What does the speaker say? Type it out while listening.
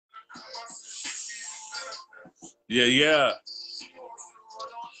Yeah, yeah.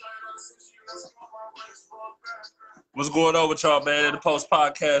 What's going on with y'all, man? NdAPost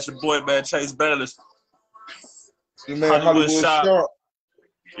Podcast, your boy, man, Chase Bayless. You man, Hollywood Shop.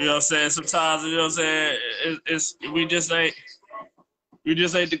 You know what I'm saying? Sometimes, you know what I'm saying, we just ain't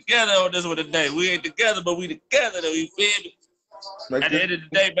together on this one today. We ain't together, but we together, though, you feel me? At the end of the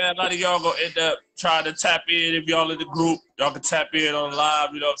day, man, a lot of y'all gonna end up trying to tap in. If y'all in the group, y'all can tap in on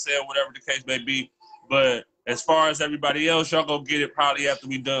live, you know what I'm saying, whatever the case may be. But as far as everybody else, y'all gonna get it probably after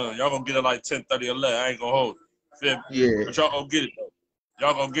we done. Y'all gonna get it like 10, 30, 11. I ain't gonna hold it. Feel me? Yeah. But y'all gonna get it, though.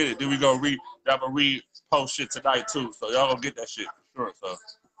 Y'all gonna get it. Then y'all gonna repost shit tonight, too. So y'all gonna get that shit for sure. So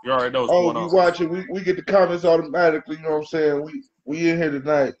you already know what's going on. Oh, you watch it. We get the comments automatically, you know what I'm saying? We in here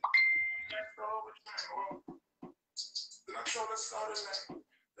tonight.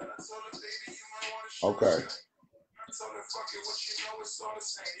 Okay.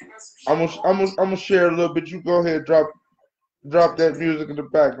 I'm gonna share a little bit. You go ahead, drop that music in the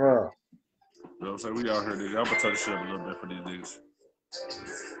background. You know what I'm saying? We out here, nigga. I'm gonna turn the shit up a little bit for these niggas.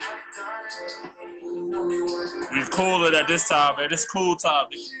 We cooler at this time, man. This cool time,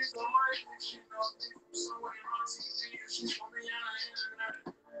 nigga.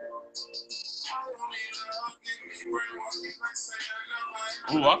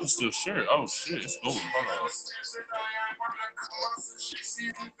 Ooh, I can still share it. Oh shit, it's moving. Hold on.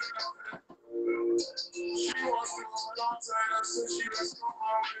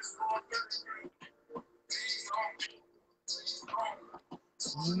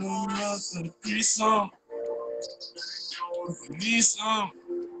 Need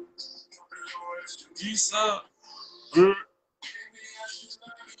some. Good.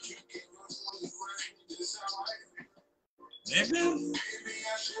 Nigga.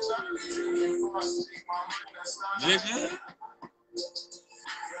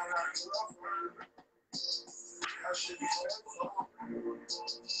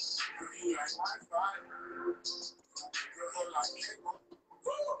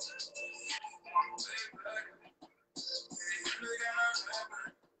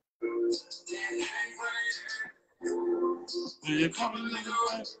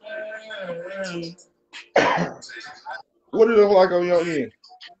 What do it look like on your end?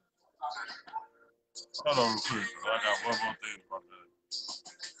 Hold on real quick. I got one more thing about that.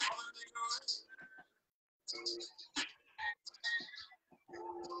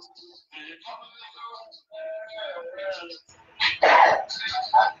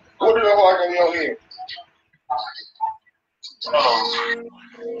 What do it look like on your end?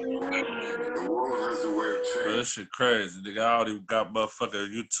 Bro, this shit crazy, nigga. I already got motherfucking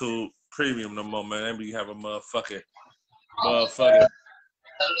YouTube Premium no more, man. They be having motherfucking.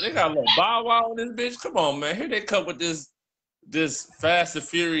 They got a little Bow Wow on this bitch. Come on, man. Here they come with this Fast and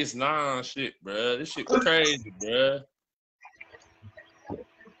Furious 9 shit, bro. This shit crazy, bro.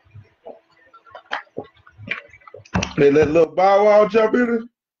 They let little Bow Wow jump in it?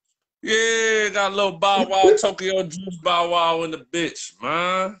 Yeah, got a little Bow Wow, Tokyo Juice Bow Wow in the bitch,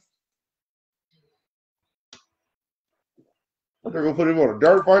 man. They're gonna put him on a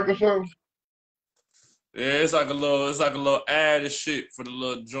dirt bike or something? Yeah, it's like a little ad and shit for the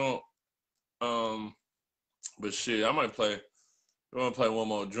little joint. But shit, I might play. You wanna play one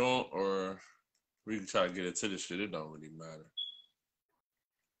more joint, or we can try to get into this shit. It don't really matter.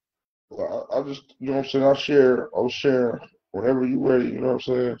 Well, I just, you know what I'm saying? I'll share whenever you ready, you know what I'm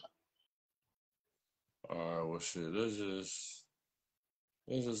saying? All right, well, shit. Let's just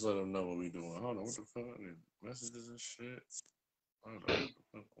let them know what we doing. Hold on, what the fuck? Messages and shit. Hold on, what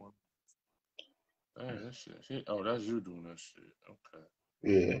the fuck? Dang, that shit. Oh, that's you doing that shit. Okay.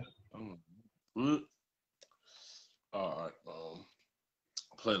 Yeah. All right,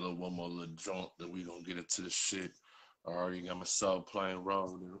 play one more little joint, then we gonna get into the shit. I already got myself playing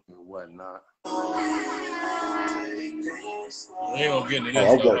road and whatnot. We ain't gonna get into this.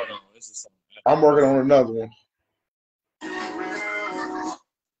 Hold on. I'm working on another one.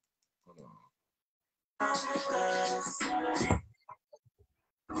 Hold on.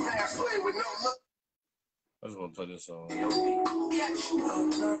 I just want to play this song.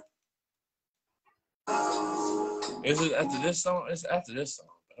 Is it after this song? It's after this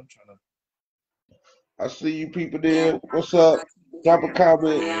song. I'm trying to. I see you people there. What's up? Drop a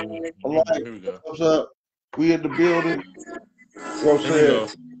comment. Here we go. What's up? We in the building. Go say.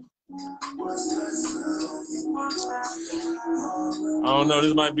 I don't know.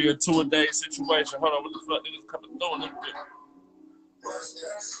 This might be a 2-a-day situation. Hold on. What the fuck? Niggas coming through a little bit.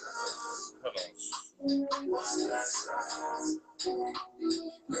 Hold on.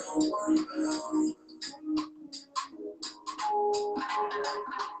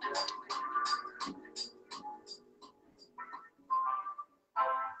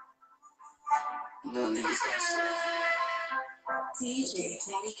 No niggas got shit. DJ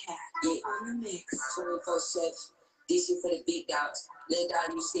Teddy Cat, get on the mix. 24/7. DC for the big dogs. Let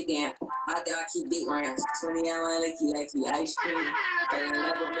dog you sit down. My dog keep big rounds. 20 hour like ice cream. But I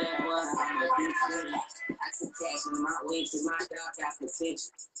never met one. I'm a big fan. I took cash in my wings cause my dog got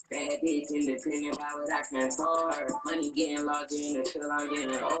potential. Bad bitch independent, why would I control her? Money getting larger in the field, I'm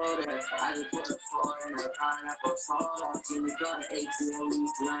getting older. I just put a 4 in a pineapple fall. Jimmy got an ATM, we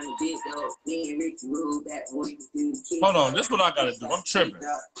used to run a big though. Me and Ricky ruled back when we was in the kids. Hold on, this is what I gotta do. I'm tripping.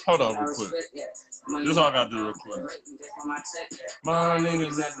 Hold on real quick. This is all I gotta do real quick. My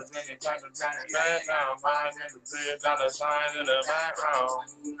niggas at the background. My niggas got a sign in the background.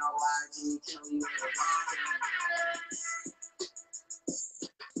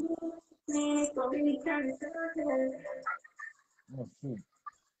 Oh, shoot.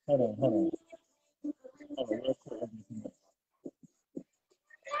 Hold on real quick.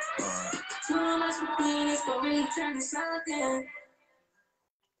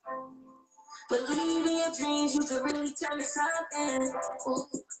 Believe in your dreams, you can really turn to something.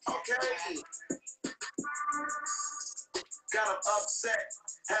 Okay. Got them upset.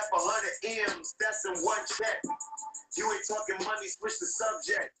 500 M's, that's in one check. You ain't talking money, switch the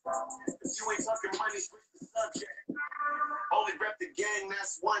subject. If you ain't talking money, switch the subject. Only rep the gang,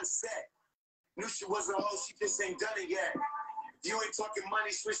 that's one set. Knew she was a hoe, she just ain't done it yet. If you ain't talking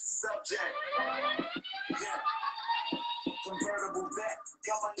money, switch the subject. Yeah. Convertible vet,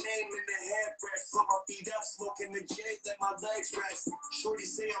 got my name in the headrest. Put my feet up, smoking the J, let my legs rest. Shorty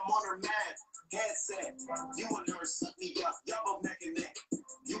say I'm on her mad. Headset, you and her suck me up, y'all both neck and neck.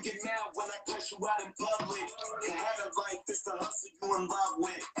 You get mad when I push you out in public. You had a life, it's the hustle you in love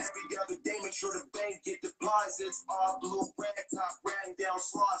with. Every other day, make sure the bank get deposits. All blue, red top, riding down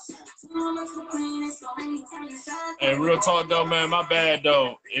Slauson. Hey, real talk though, man, my bad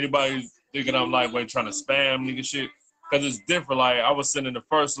though. Anybody thinking I'm lightweight trying to spam nigga shit? Because it's different. Like, I was sending the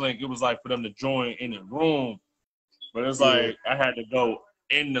first link, it was like for them to join in the room. But it's like, I had to go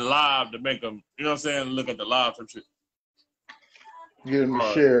in the live to make them, you know what I'm saying, look at the live and shit. Get them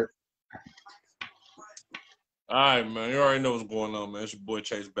to share. All right, man. You already know what's going on, man. It's your boy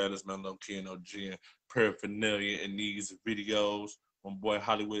Chase Bayless, man. No key and no G and paraphernalia in these videos. My boy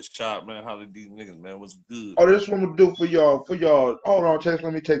Hollywood Shop, man. Holly these niggas, man. What's good? Oh, this is what I'm gonna do for y'all. Hold on, Chase.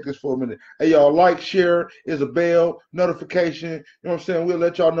 Let me take this for a minute. Hey, y'all, like, share, is a bell, notification. You know what I'm saying? We'll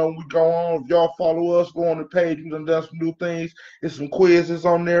let y'all know when we go on. If y'all follow us, go on the page. We done some new things. There's some quizzes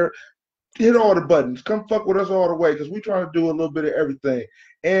on there. Hit all the buttons. Come fuck with us all the way, because we trying to do a little bit of everything.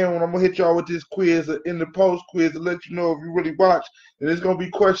 And when I'm gonna hit y'all with this quiz, in the post quiz, to let you know if you really watch, and it's gonna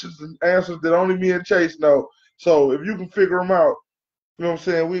be questions and answers that only me and Chase know. So if you can figure them out. You know what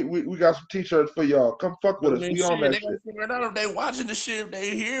I'm saying? We got some t-shirts for y'all. Come fuck with us. We on that they shit. gotta figure it out if they watching the shit, if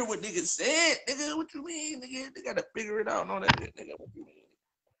they hear what niggas said. Nigga, what you mean? Nigga, they gotta figure it out and all that shit. Nigga, what you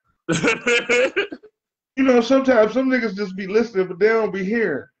mean? You know, sometimes some niggas just be listening, but they don't be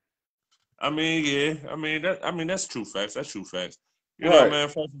hearing. I mean, yeah. I mean, that's true facts. That's true facts. You Right. know, man,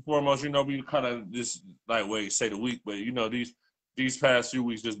 first and foremost, you know, we kind of just lightweight say the week, but you know, these past few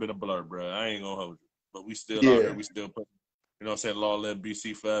weeks just been a blur, bro. I ain't gonna hold you. But we still out here, we still put, you know what I'm saying, law live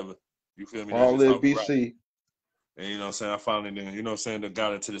BC forever. You feel me? All live BC. Right. And you know what I'm saying, I finally did, you know what I'm saying, that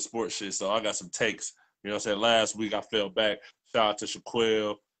got into the sports shit. So I got some takes. You know what I'm saying? Last week I fell back. Shout out to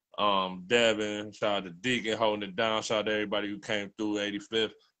Shaquille, Devin, shout out to Deacon holding it down. Shout out to everybody who came through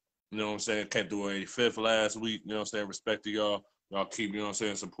 85th. You know what I'm saying? Came through 85th last week. You know what I'm saying? Respect to y'all. Y'all keep, you know what I'm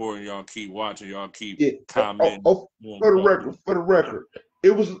saying, supporting. Y'all keep watching. Y'all keep commenting. For the record,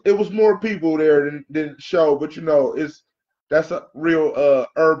 it was more people there than show, but you know, that's a real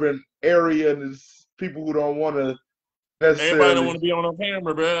urban area, and it's people who don't want to necessarily. Everybody don't want to be on no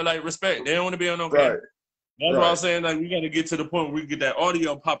camera, bro. Like, respect. They don't want to be on no camera. That's what I'm saying. Like, we got to get to the point where we get that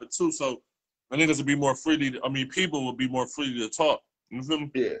audio popping too, so I think will be more freely. I mean, people will be more freely to talk. You feel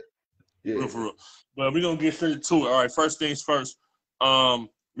me? Yeah. Real for real. But we're going to get straight to it. All right, first things first. We're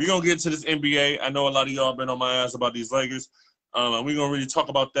going to get to this NBA. I know a lot of y'all been on my ass about these Lakers. And we're going to really talk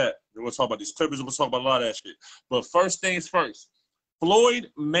about that. We're going to talk about these Clippers. We're going to talk about a lot of that shit. But first things first. Floyd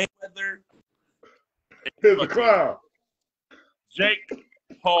Mayweather. Here's the clown. Jake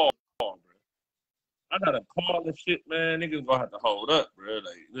Paul, bro. I got to call this shit, man. Niggas going to have to hold up, bro.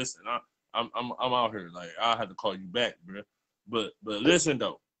 Like, listen, I'm out here. Like, I have to call you back, bro. But listen,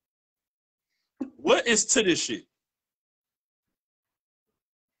 though. What is to this shit?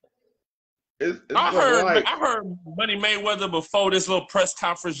 I heard Money Mayweather before this little press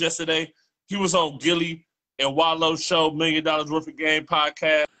conference yesterday. He was on Gilly and Wallow's show, $1 Million Worth of Game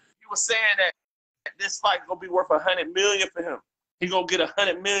podcast. He was saying that this fight gonna be worth $100 million for him. He gonna get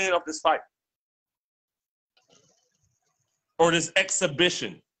 $100 million off this fight. or this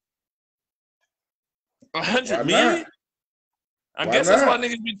exhibition? 100 million? I guess that's why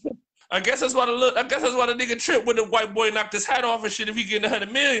niggas be. I guess that's why the nigga trip when the white boy knocked his hat off and shit. If he getting 100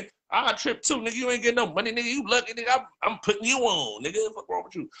 million, I trip too, nigga. You ain't getting no money, nigga. You lucky, nigga. I'm putting you on, nigga. What's wrong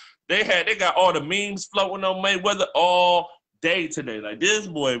with you? They got all the memes floating on Mayweather all day today. Like this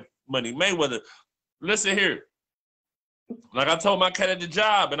boy, Money Mayweather. Listen here. Like I told my cat at the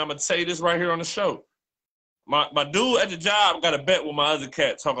job, and I'm gonna tell you this right here on the show. My dude at the job got a bet with my other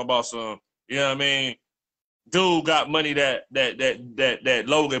cat talking about some. You know what I mean? Dude got money that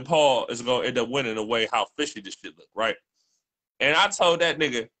Logan Paul is gonna end up winning the way how fishy this shit look, right? And I told that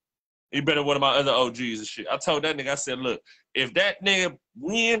nigga, he been one of my other OGs and shit. I told that nigga, I said, look, if that nigga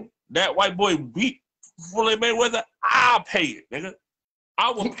win, that white boy beat Floyd Mayweather, I'll pay it, nigga.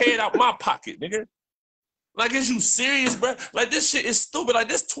 I will pay it out my pocket, nigga. Like, is you serious, bro? Like, this shit is stupid. Like,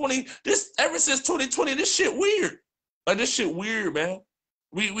 ever since 2020, this shit weird. Like, this shit weird, man.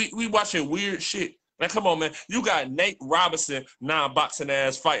 We watching weird shit. Like, come on, man. You got Nate Robinson, non-boxing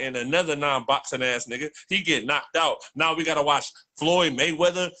ass, fighting another non-boxing ass nigga. He get knocked out. Now we gotta watch Floyd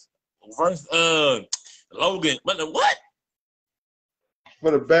Mayweather versus Logan. What?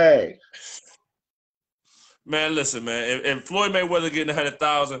 For the bag. Man, listen, man. If Floyd Mayweather getting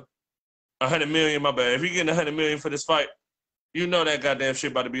 100,000, 100 million, my bad. If he getting 100 million for this fight, you know that goddamn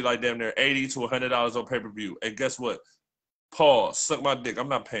shit about to be like damn near $80 to $100 on pay-per-view. And guess what? Pause. Suck my dick. I'm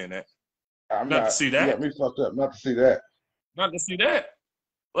not paying that. Not to see that. You got me fucked up. Not to see that. Not to see that.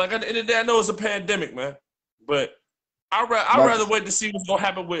 Like, at the end of the day, I know it's a pandemic, man. But I'd rather wait to see what's going to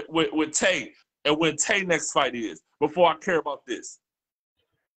happen with Tay and when Tay next fight is before I care about this.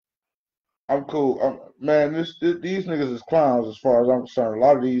 I'm cool. Man, these niggas is clowns as far as I'm concerned. A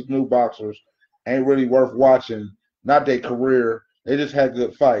lot of these new boxers ain't really worth watching. Not their career. They just had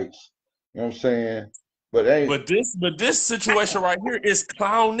good fights. You know what I'm saying? But this situation right here is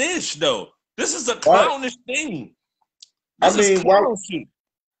clownish, though. This is a clownish thing. This is clown shit.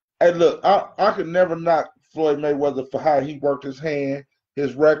 Hey, look, I could never knock Floyd Mayweather for how he worked his hand,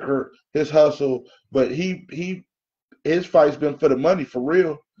 his record, his hustle, but his fight's been for the money, for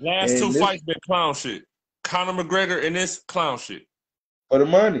real. Last two fights been clown shit. Conor McGregor and this clown shit. For the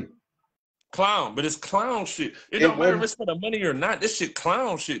money. Clown, but it's clown shit. It don't matter if it's for the money or not. This shit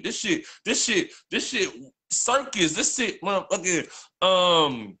clown shit. This shit circus. This shit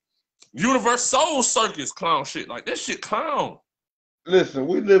motherfucking Universal Circus clown shit. Like, this shit clown. Listen,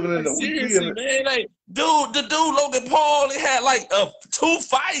 we living in seriously, man. Like, the dude Logan Paul, he had like 2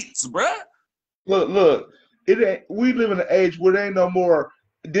 fights, bruh. Look, we live in an age where there ain't no more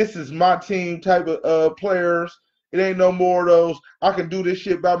this is my team type of players. It ain't no more of those, I can do this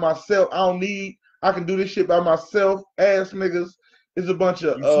shit by myself. I can do this shit by myself ass niggas. It's a bunch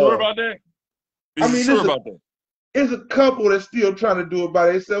of You sure about that? Sure about that? It's a couple that's still trying to do it by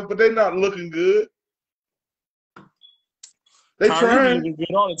themselves, but they're not looking good. They trying. Be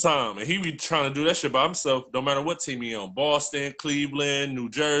good all the time, and he be trying to do that shit by himself, no matter what team he on. Boston, Cleveland, New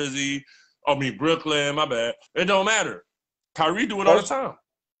Jersey, Brooklyn, my bad. It don't matter. Kyrie do it all the time.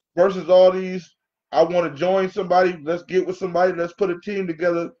 Versus all these, I want to join somebody, let's get with somebody, let's put a team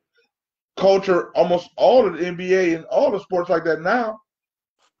together. Culture, almost all of the NBA and all the sports like that now.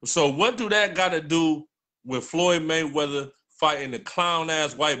 So what do that got to do with Floyd Mayweather fighting the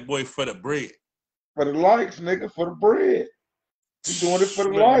clown-ass white boy for the bread? For the likes, nigga, for the bread. He's doing it for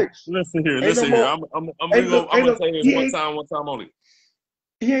the likes. Listen here. I'm gonna say this one time only.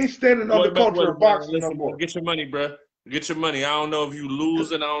 He ain't standing on the culture of boxing no more. Get your money, bro. Get your money. I don't know if you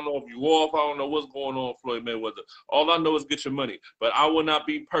losing. I don't know if you off. I don't know what's going on, Floyd Mayweather. All I know is get your money. But I will not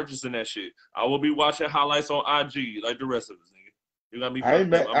be purchasing that shit. I will be watching highlights on IG like the rest of us, nigga. You got me.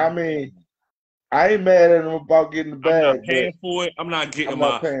 I ain't mad at him about getting the bag. I'm not paying for it. I'm not getting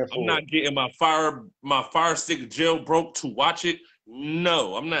my fire stick jailbroke to watch it.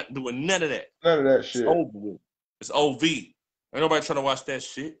 No, I'm not doing none of that. None of that shit. It's over with. It's OV. Ain't nobody trying to watch that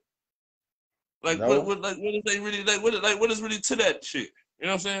shit. Like, no. What is they really like? What is really to that shit? You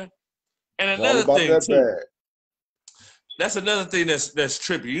know what I'm saying? And another thing too. That's another thing that's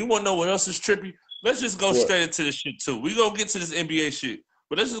trippy. You want to know what else is trippy? Let's just go straight into this shit too. We gonna get to this NBA shit,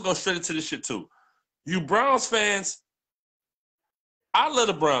 but let's just go straight into this shit too. You Browns fans, I love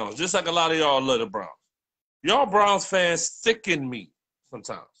the Browns, just like a lot of y'all love the Browns. Y'all Browns fans sicken me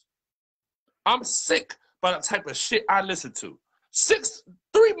sometimes. I'm sick by the type of shit I listen to.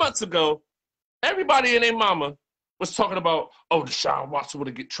 3 months ago, everybody and their mama was talking about, oh, Deshaun Watson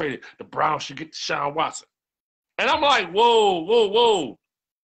would get traded. The Browns should get Deshaun Watson. And I'm like, whoa.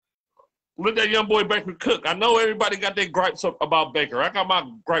 Look at that young boy Baker cook. I know everybody got their gripes about Baker. I got my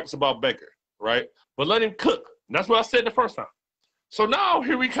gripes about Baker, right? But let him cook. And that's what I said the first time. So now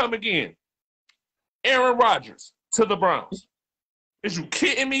here we come again. Aaron Rodgers to the Browns. Is you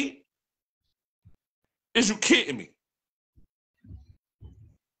kidding me? Is you kidding me?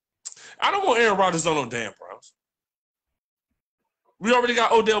 I don't want Aaron Rodgers on no damn Browns. We already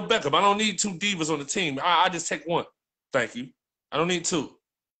got Odell Beckham. I don't need 2 divas on the team. I just take 1. Thank you. I don't need 2.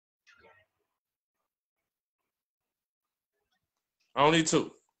 I don't need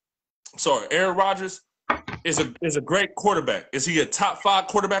 2. Sorry, Aaron Rodgers is a great quarterback. Is he a top 5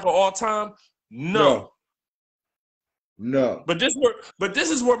 quarterback of all time? No. But this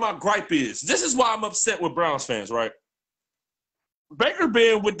is where my gripe is. This is why I'm upset with Browns fans, right? Baker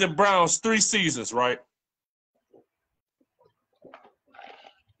been with the Browns 3 seasons, right?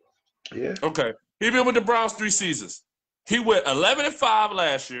 Yeah. Okay. He been with the Browns 3 seasons. He went 11-5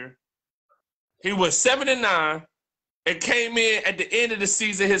 last year. He went 7-9 and came in at the end of the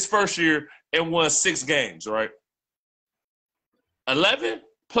season his first year and won 6 games, right? 11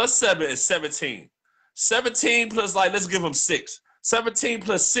 plus 7 is 17. 17 plus, let's give him 6. 17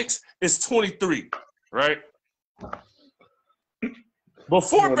 plus 6 is 23, right?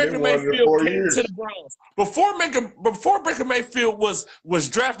 Before Baker Mayfield came to the Browns, before Baker Mayfield was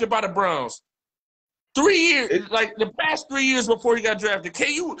drafted by the Browns, 3 years, the past 3 years before he got drafted,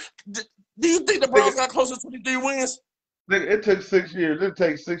 do you think the Browns got close to 23 wins? It took 6 years. It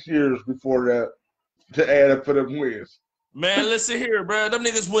takes 6 years before that to add up for them wins. Man, listen here, bro. Them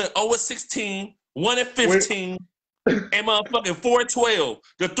niggas went 0-16, 1-15, and motherfucking 4-12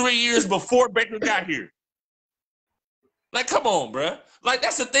 the 3 years before Baker got here. Come on, bro.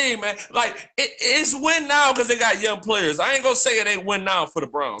 That's the thing, man. It's win now because they got young players. I ain't gonna say it ain't win now for the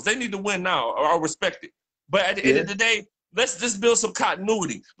Browns. They need to win now, or I'll respect it. But at the end of the day, let's just build some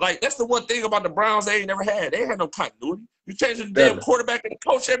continuity. That's the one thing about the Browns they ain't never had. They ain't had no continuity. You change the damn quarterback and the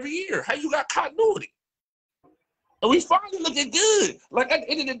coach every year. How you got continuity? And we finally looking good. At the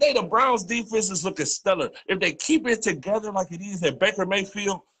end of the day, the Browns defense is looking stellar. If they keep it together like it is, and Baker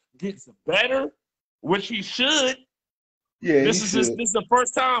Mayfield gets better, which he should. Yeah, this is the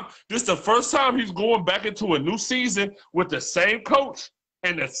first time. This is the first time he's going back into a new season with the same coach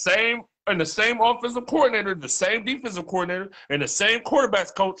and the same offensive coordinator, the same defensive coordinator, and the same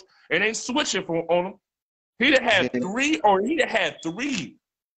quarterbacks coach, and ain't switching on him. He'd have had 3, or he'd have had 3.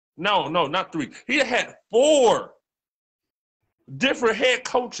 No, not 3. He'd have had 4 different head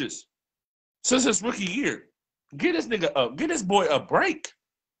coaches since his rookie year. Get this nigga up. Get this boy a break.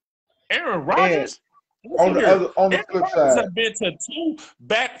 Aaron Rodgers. On the flip side, have been to 2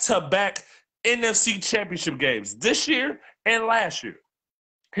 back-to-back NFC Championship games this year and last year.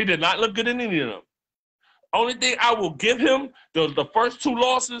 He did not look good in any of them. Only thing I will give him, the first 2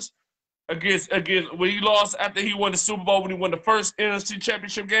 losses against when he lost after he won the Super Bowl, when he won the first NFC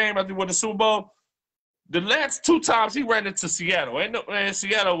Championship game after he won the Super Bowl. The last 2 times he ran into Seattle.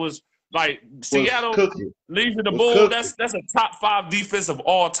 Seattle was leaving the bowl. That's a top 5 defense of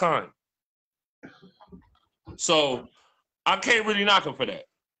all time. So I can't really knock him for that.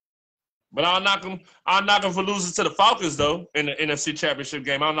 But I'll knock him for losing to the Falcons, though, in the NFC Championship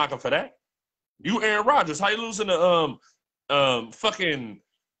game. I'll knock him for that. You Aaron Rodgers, how you losing to fucking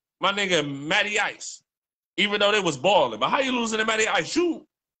my nigga Matty Ice? Even though they was balling. But how you losing to Matty Ice? You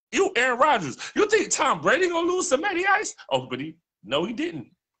Aaron Rodgers. You think Tom Brady gonna lose to Matty Ice? Oh, but he didn't. No, he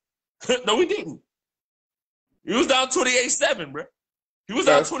didn't. He was down 28-7, bro. He was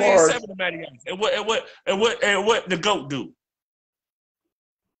down 28-7 to Matty Ice. And what the GOAT do?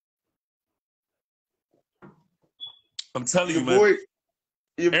 I'm telling you, man.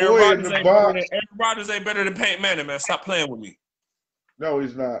 Aaron Rodgers ain't better than Peyton Manning, man. Stop playing with me. No,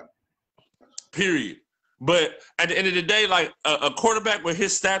 he's not. Period. But at the end of the day, a quarterback with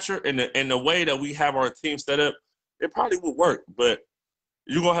his stature and the way that we have our team set up, it probably would work. But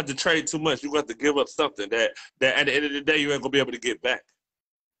you're gonna have to trade too much. You're gonna have to give up something that at the end of the day you ain't gonna be able to get back.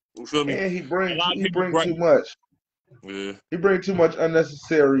 You feel me? And he brings too much. Yeah. He brings too much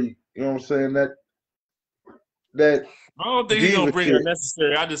unnecessary. You know what I'm saying? That I don't think he's gonna bring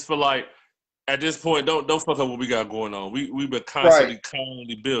unnecessary. I just feel like at this point, don't fuck up what we got going on. We've been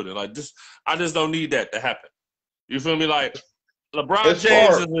constantly building. I just don't need that to happen. You feel me? LeBron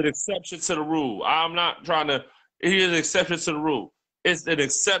James is an exception to the rule. I'm not trying to. He is an exception to the rule. It's an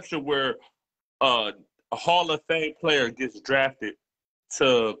exception where a Hall of Fame player gets drafted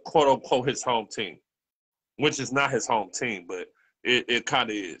to quote unquote his home team, which is not his home team, but it kind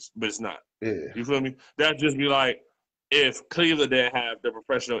of is, but it's not. Yeah. You feel me? That'd just be like if Cleveland didn't have the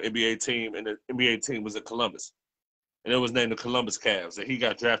professional NBA team and the NBA team was in Columbus, and it was named the Columbus Cavs, and he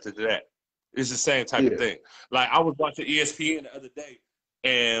got drafted to that. It's the same type of thing. I was watching ESPN the other day,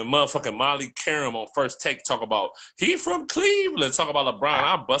 And motherfucking Molly Karam on First Take talk about he from Cleveland. Talk about LeBron.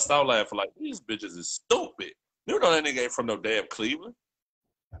 I bust out laughing like these bitches is stupid. You know that nigga ain't from no damn Cleveland.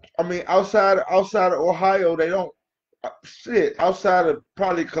 I mean, outside of Ohio, they don't shit. Outside of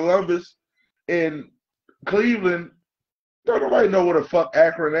probably Columbus and Cleveland, don't nobody know where the fuck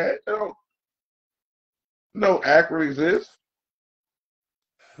Akron at. They don't know Akron exists.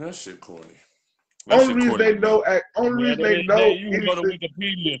 That shit corny. Only reason they know. You would go to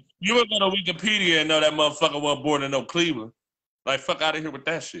Wikipedia. You would go to Wikipedia and know that motherfucker wasn't born in no Cleveland. Like, fuck out of here with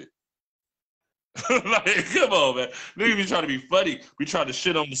that shit. Like, come on, man. Niggas be trying to be funny. We try to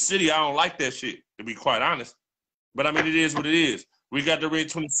shit on the city. I don't like that shit, to be quite honest. But I mean, it is what it is. We got the ring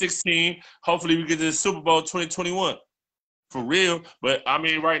 2016. Hopefully, we get to the Super Bowl 2021. For real. But I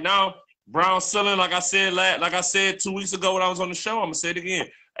mean, right now, Browns selling, like I said 2 weeks ago when I was on the show. I'm gonna say it again.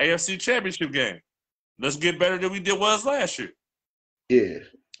 AFC Championship game. Let's get better than we was last year. Yeah.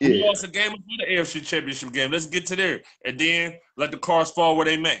 We lost a game before the AFC Championship game. Let's get to there. And then let the cards fall where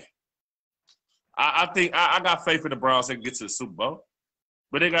they may. I think I got faith in the Browns they can get to the Super Bowl.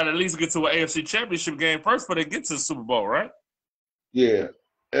 But they got to at least get to an AFC Championship game first before they get to the Super Bowl, right? Yeah.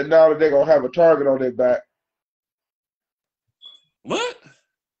 And now that they're going to have a target on their back. What?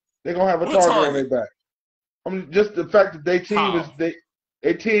 They're going to have a target on their back. I mean, just the fact that their team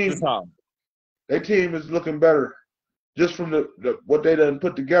is looking better. Just from the what they done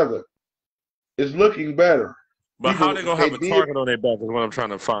put together. It's looking better. But how they going to have a target on their back is what I'm trying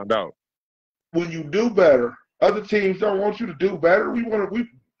to find out. When you do better, other teams don't want you to do better.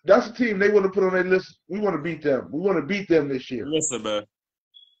 That's a team they want to put on their list. We want to beat them. We want to beat them this year. Listen, man.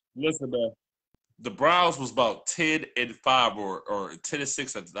 The Browns was about 10-5 or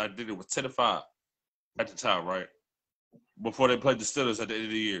 10-6. I did it with 10-5 at the time, right? Before they played the Steelers at the end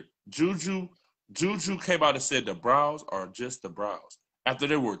of the year. Juju came out and said the Browns are just the Browns. After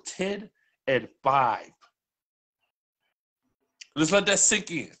they were 10-5. Let's let that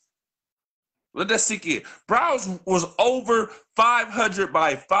sink in. Let that sink in. Browns was over 500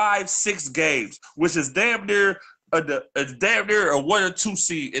 by 5-6 games, which is damn near a 1 or 2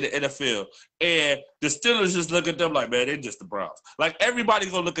 seed in the NFL. And the Steelers just look at them like, man, they're just the Browns. Like, everybody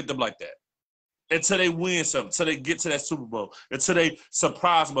gonna look at them like that until they win something, until they get to that Super Bowl, until they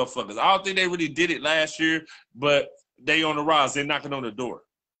surprise motherfuckers. I don't think they really did it last year, but they on the rise. They're knocking on the door.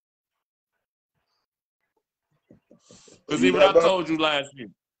 Because even I told you last year.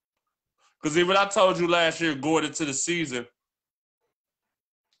 Going into the season,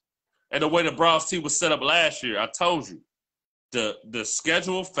 and the way the Browns team was set up last year, I told you, the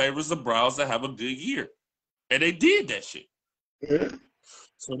schedule favors the Browns to have a good year. And they did that shit. Yeah.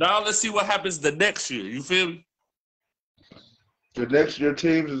 So now let's see what happens the next year. You feel me? The next year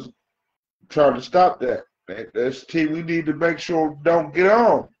teams is trying to stop that. That's the team we need to make sure don't get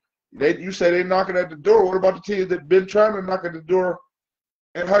on. You say they're knocking at the door. What about the teams that been trying to knock at the door?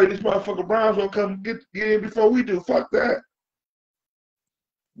 And how these motherfucking Browns gonna come get in before we do? Fuck that.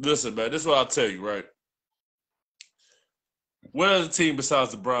 Listen, man, this is what I'll tell you, right? What other team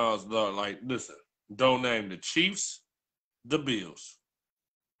besides the Browns, listen, don't name the Chiefs, the Bills,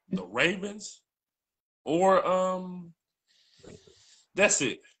 the Ravens, or that's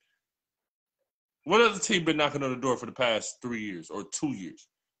it. What other team been knocking on the door for the past 3 years or 2 years?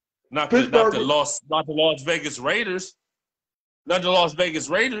 Not the Las Vegas Raiders. Not the Las Vegas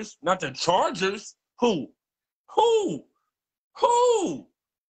Raiders. Not the Chargers. Who?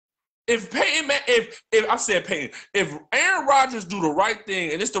 If Aaron Rodgers do the right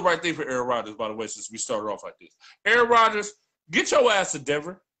thing, and it's the right thing for Aaron Rodgers, by the way, since we started off like this. Aaron Rodgers, get your ass to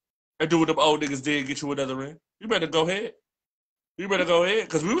Denver and do what them old niggas did, get you another ring. You better go ahead.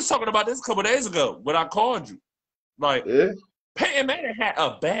 Because we was talking about this a couple days ago when I called you. Like, yeah. Peyton Manning had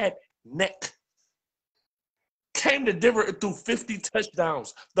a bad neck. Came to Denver and threw 50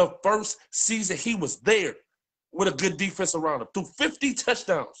 touchdowns the first season he was there with a good defense around him. Threw 50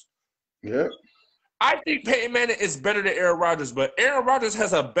 touchdowns. Yeah. I think Peyton Manning is better than Aaron Rodgers, but Aaron Rodgers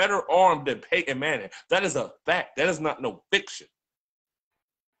has a better arm than Peyton Manning. That is a fact. That is not no fiction.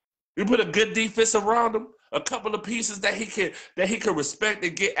 You put a good defense around him, a couple of pieces that he can respect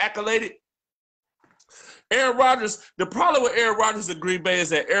and get accoladed. Aaron Rodgers, the problem with Aaron Rodgers in Green Bay is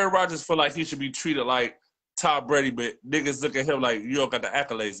that Aaron Rodgers feel like he should be treated like Tom Brady, but niggas look at him like you don't got the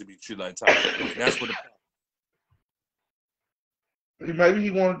accolades to be treated like Tom Brady. That's what the problem. Maybe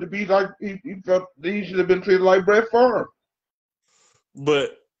he wanted to be like he felt he should have been treated like Brett Favre.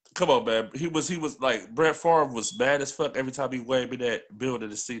 But come on, man. He was like Brett Favre was mad as fuck every time he waved me that building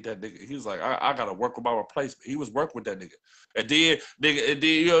to see that nigga. He was like, I gotta work with my replacement. He was working with that nigga. And then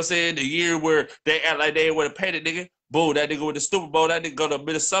you know what I'm saying? The year where they act like they didn't want to pay the nigga, Boom, that nigga with the Super Bowl, that nigga go to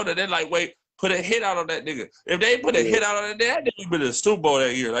Minnesota. They're like, wait, put a hit out on that nigga. If they put a hit out on that nigga been to the Super Bowl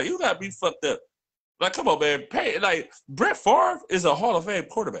that year. Like, you got to be fucked up. Like, come on, man. Like, Brett Favre is a Hall of Fame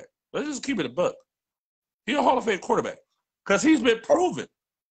quarterback. Let's just keep it a buck. He's a Hall of Fame quarterback because he's been proven.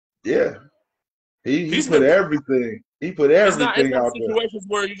 Yeah. He put everything. He put everything out there. Situations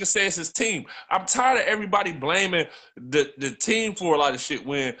where you can say it's his team. I'm tired of everybody blaming the team for a lot of shit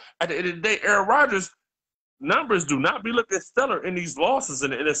when at the end of the day, Aaron Rodgers' numbers do not be looking stellar in these losses in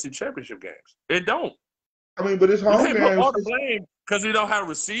the NFC Championship games. It don't. I mean, but it's home games. Put all the blame because we don't have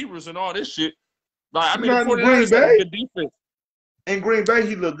receivers and all this shit. Like, I mean, the 49ers had a good defense. In Green Bay,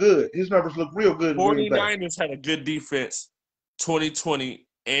 he looked good. His numbers look real good in Green Bay. 49ers had a good defense 2020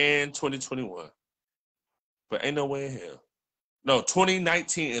 and 2021. But ain't no way in hell. No,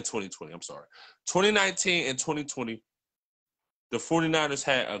 2019 and 2020. I'm sorry. 2019 and 2020, the 49ers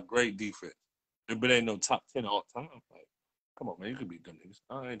had a great defense. But ain't no top 10 all time. Like, come on, man. You could beat them niggas.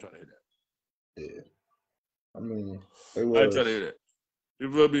 I ain't trying to hear that. Yeah. I mean, I ain't trying to hear that.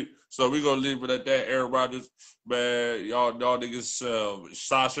 You feel me? So we gonna leave it at that. Aaron Rodgers, man, y'all niggas,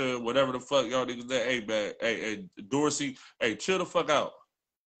 Sasha, whatever the fuck y'all niggas that. Hey, man, hey, Dorsey, hey, chill the fuck out.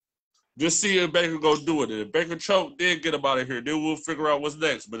 Just see if Baker gonna do it. If Baker choke, then get him out of here. Then we'll figure out what's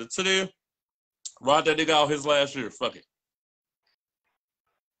next. But until then, ride that nigga out his last year. Fuck it.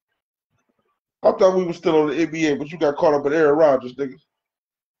 I thought we were still on the NBA, but you got caught up with Aaron Rodgers, nigga.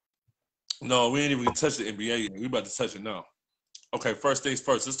 No, we ain't even gonna touch the NBA yet. We about to touch it now. Okay, first things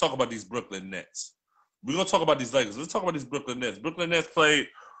first. Let's talk about these Brooklyn Nets. We're gonna talk about these Lakers. Let's talk about these Brooklyn Nets. Brooklyn Nets played.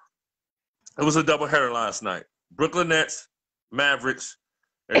 It was a doubleheader last night. Brooklyn Nets, Mavericks,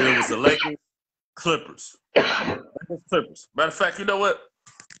 and then it was the Lakers, Clippers. Clippers. Matter of fact, you know what?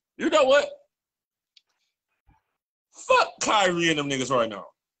 Fuck Kyrie and them niggas right now.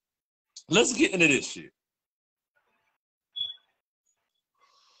 Let's get into this shit.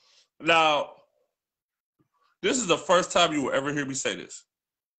 Now, this is the first time you will ever hear me say this.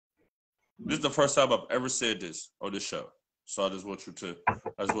 This is the first time I've ever said this on this show. So I just want you to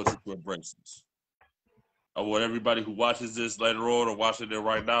embrace this. I want everybody who watches this later on or watching it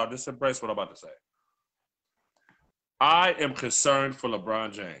right now, just embrace what I'm about to say. I am concerned for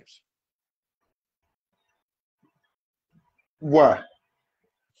LeBron James. Why?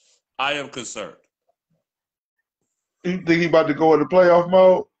 I am concerned. You think he about to go into playoff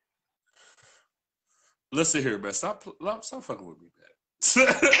mode? Listen here, man. Stop fucking with me, man.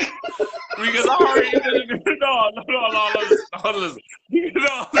 Because I already no, listen.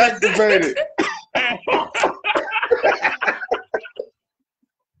 No. Activated.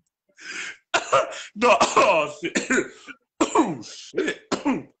 No, oh shit. Oh shit.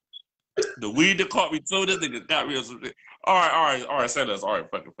 The weed that caught me too, this nigga got me or something. All right, say this. All right,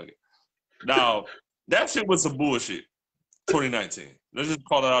 fuck it. Now, that shit was some bullshit. 2019. Let's just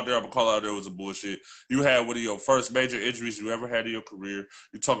call it out there. I'm gonna call it out there. It was a bullshit. You had one of your first major injuries you ever had in your career.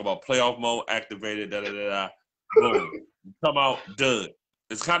 You talk about playoff mode activated. Boom. You come out dud.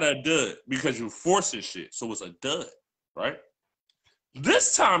 It's kind of a dud because you forcing shit, so it's a dud, right?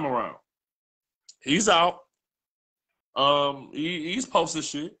 This time around, he's out. He's posted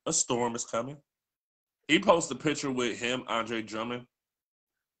shit. A storm is coming. He posted a picture with him, Andre Drummond,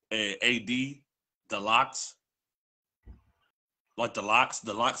 and AD, the locks. Like the locks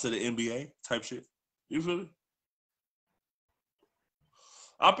of the NBA type shit. You feel me?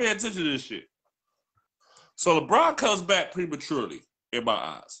 I pay attention to this shit. So LeBron comes back prematurely in my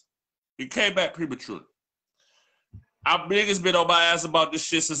eyes. He came back prematurely. I've been on my ass about this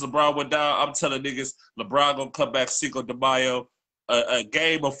shit since LeBron went down. I'm telling niggas LeBron gonna come back Cinco de Mayo, a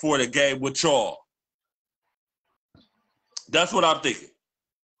game before the game with y'all. That's what I'm thinking.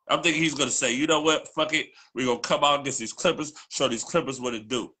 I'm thinking he's going to say, you know what, fuck it. We're going to come out against these Clippers, show these Clippers what to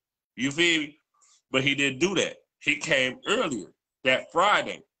do. You feel me? But he didn't do that. He came earlier, that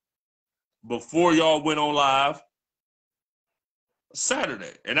Friday, before y'all went on live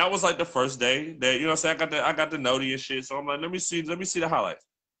Saturday. And that was like the first day that, you know what I'm saying, I got the noti and shit. So I'm like, let me see the highlights.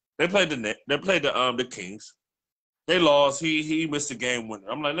 They played the Kings. They lost. He missed the game winner.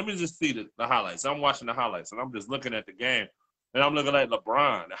 I'm like, let me just see the highlights. I'm watching the highlights, and I'm just looking at the game. And I'm looking at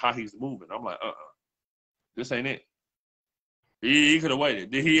LeBron, how he's moving. I'm like, this ain't it. He could have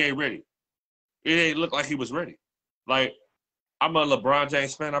waited. He ain't ready. It ain't look like he was ready. Like, I'm a LeBron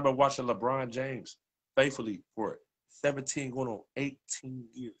James fan. I've been watching LeBron James faithfully for 17 going on 18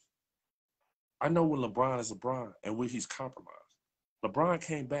 years. I know when LeBron is LeBron and when he's compromised. LeBron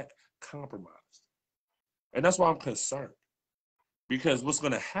came back compromised. And that's why I'm concerned. Because what's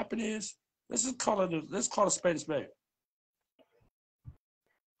going to happen is, let's call a spade a spade.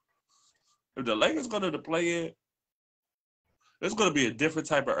 If the Lakers go to the play-in There's going to be a different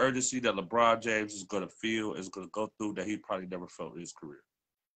type of urgency that LeBron James is going to feel, is going to go through that he probably never felt in his career.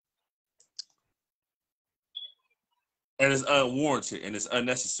 And it's unwarranted and it's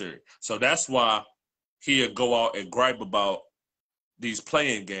unnecessary. So that's why he'll go out and gripe about these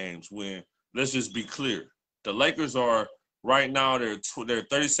playing games when, let's just be clear, the Lakers are right now, they're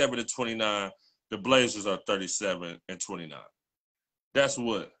 37-29. The Blazers are 37-29. That's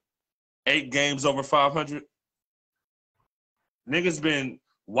what? 8 games over 500? Niggas been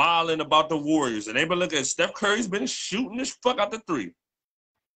wilding about the Warriors, and they been looking at Steph Curry's been shooting this fuck out the three.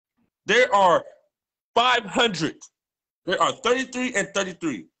 There are 500. There are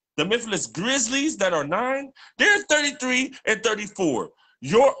 33-33. The Memphis Grizzlies that are 9, they're 33-34.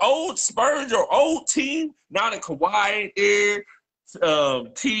 Your old Spurs, your old team, now that Kawhi ain't there,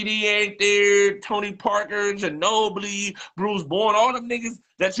 TD ain't there, Tony Parker, Ginobili, Bruce Bowen, all them niggas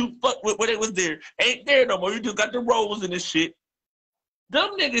that you fucked with when they was there, ain't there no more. You just got the Rose and this shit.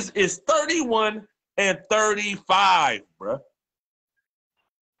 Them niggas is 31-35, bruh.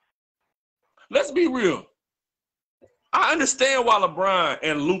 Let's be real. I understand why LeBron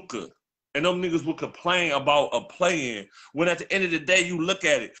and Luka and them niggas would complain about a play-in when at the end of the day you look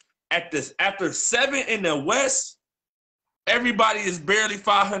at it. After 7 in the West, everybody is barely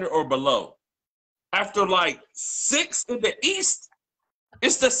 500 or below. After like 6 in the East,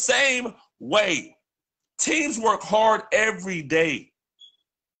 it's the same way. Teams work hard every day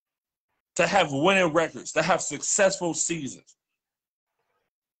to have winning records, to have successful seasons.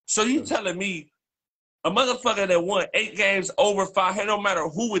 So you telling me a motherfucker that won 8 games over 500, no matter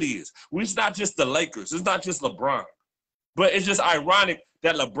who it is. It's not just the Lakers. It's not just LeBron. But it's just ironic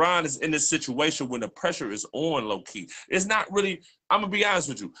that LeBron is in this situation when the pressure is on low-key. It's not really, I'm going to be honest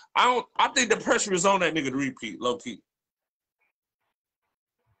with you. I think the pressure is on that nigga to repeat low-key.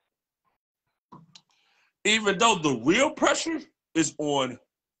 Even though the real pressure is on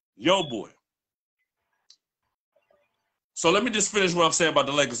your boy. So let me just finish what I'm saying about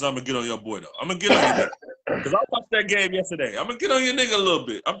the Lakers. I'm going to get on your boy, though. I'm going to get on your nigga. Because I watched that game yesterday. I'm going to get on your nigga a little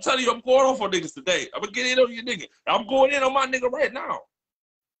bit. I'm telling you, I'm going off on niggas today. I'm going to get in on your nigga. I'm going in on my nigga right now.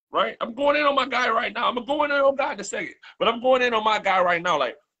 Right? I'm going in on my guy right now. I'm going to go in on God in a second. But I'm going in on my guy right now.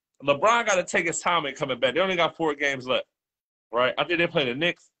 Like, LeBron got to take his time in coming back. They only got 4 games left. Right? I think they play the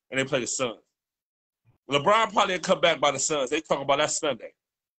Knicks and they play the Suns. LeBron probably will come back by the Suns. They talk about that Sunday.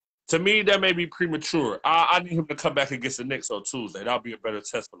 To me, that may be premature. I need him to come back against the Knicks on Tuesday. That'll be a better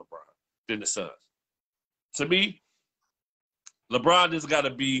test for LeBron than the Suns. To me, LeBron just got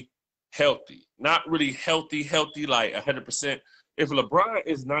to be healthy. Not really healthy like 100%. If LeBron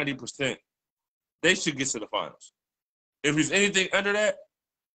is 90%, they should get to the finals. If he's anything under that,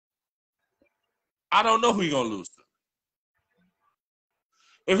 I don't know who he's going to lose to.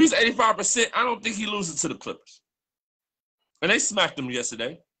 If he's 85%, I don't think he loses to the Clippers. And they smacked him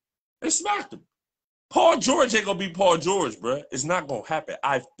yesterday. They smacked him. Paul George ain't going to be Paul George, bro. It's not going to happen.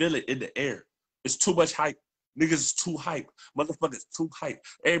 I feel it in the air. It's too much hype. Niggas is too hype. Motherfuckers too hype.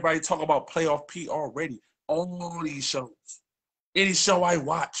 Everybody talk about playoff P already. All these shows. Any show I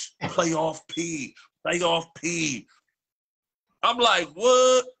watch, playoff P. Playoff P. I'm like,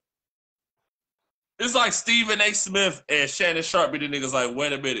 what? It's like Stephen A. Smith and Shannon Sharp be the niggas like,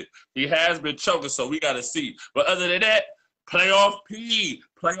 wait a minute. He has been choking, so we got to see. But other than that, playoff P.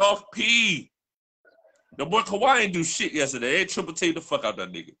 Playoff P. The boy Kawhi ain't do shit yesterday. They triple teamed the fuck out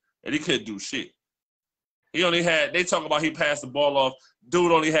that nigga. And he couldn't do shit. He only had, they talk about he passed the ball off.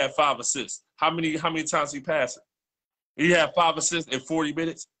 Dude only had 5 assists. How many times he passed it? He had 5 assists in 40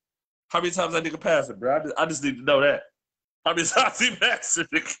 minutes. How many times that nigga passed it, bro? I just need to know that. How many times he passed it?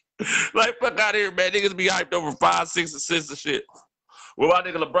 Like, fuck out here, man. Niggas be hyped over 5, 6 assists and shit. Well, my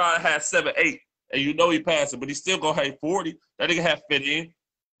nigga LeBron had 7, 8. And you know he passed it, but he still gonna have 40. That nigga had fit in.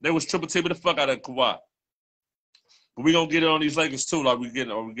 They was triple teaming the fuck out of Kawhi. But we gonna get it on these Lakers too, like we get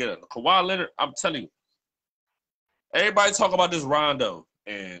it. Kawhi Leonard, I'm telling you. Everybody talk about this Rondo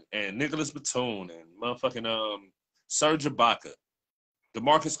and Nicholas Batum and motherfucking Serge Ibaka,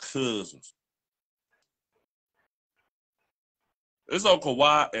 DeMarcus Cousins. It's on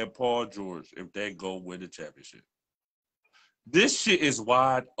Kawhi and Paul George if they go win the championship. This shit is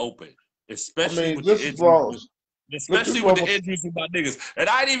wide open, especially with the injuries. Especially with the injuries of my niggas. And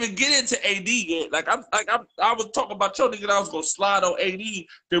I didn't even get into AD yet. I was talking about your nigga. I was gonna slide on AD,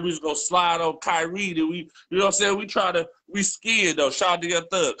 then we was gonna slide on Kyrie. Then we, you know what I'm saying? We skiing though. Shout out to your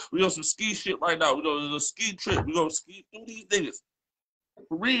thug. We on some ski shit right now. We on a ski trip. We gonna ski through these niggas.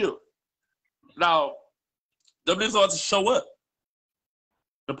 For real. Now, them niggas ought to show up.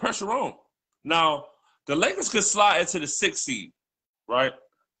 The pressure on. Now, the Lakers could slide into the 6th seed, right?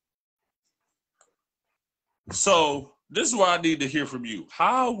 So this is what I need to hear from you.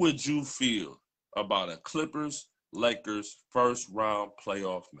 How would you feel about a Clippers-Lakers first-round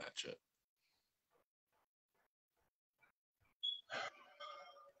playoff matchup?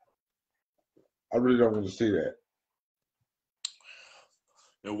 I really don't want to see that.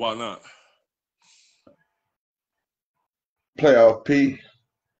 And why not? Playoff P.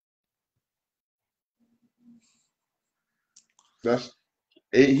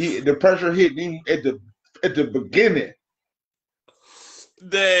 The pressure hit him at the beginning.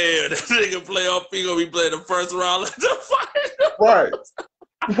 Damn, that nigga playoff P gonna be playing the first round of the final.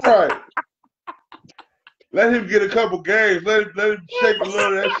 Right. Let him get a couple games. Let him shake a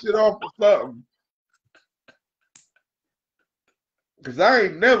little of that shit off or something. Cause I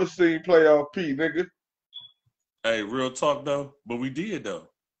ain't never seen playoff P, nigga. Hey, real talk though, but we did though.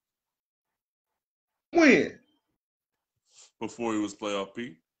 When? Before he was playoff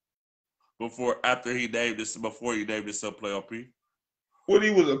P. Before he named himself playoff P. When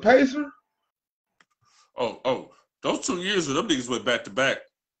he was a Pacer? Oh, those 2 years when them niggas went back to back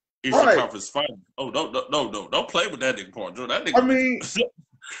Eastern Conference Finals. Oh, don't play with that nigga, Paul George. That nigga,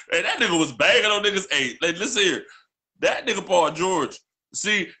 hey, that nigga was banging on niggas. Hey, listen here, that nigga Paul George.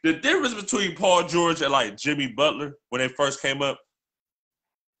 See, the difference between Paul George and like Jimmy Butler when they first came up,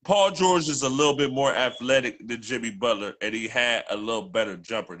 Paul George is a little bit more athletic than Jimmy Butler, and he had a little better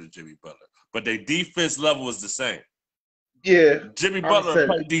jumper than Jimmy Butler. But their defense level was the same. Yeah. Jimmy Butler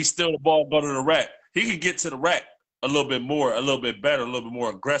play D, steal the ball, go to the rack. He could get to the rack a little bit more, a little bit better, a little bit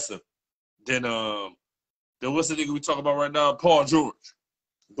more aggressive than what's the nigga we talking about right now? Paul George.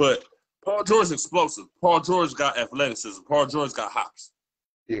 But Paul George is explosive. Paul George got athleticism. Paul George got hops.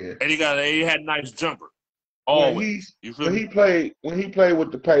 Yeah. And he had a nice jumper. Always. When he played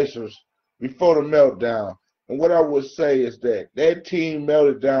with the Pacers before the meltdown, and what I would say is that team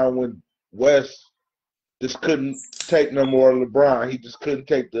melted down when West just couldn't take no more of LeBron. He just couldn't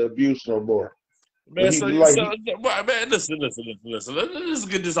take the abuse no more. Man, listen. Let's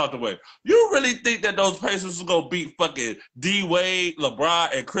get this out the way. You really think that those Pacers was gonna beat fucking D Wade, LeBron,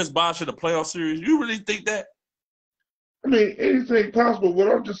 and Chris Bosh in the playoff series? You really think that? I mean, anything possible.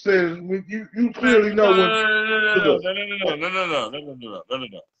 What I'm just saying is, you clearly know when. No.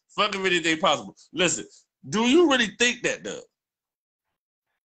 Fucking anything possible. Listen, do you really think that, though?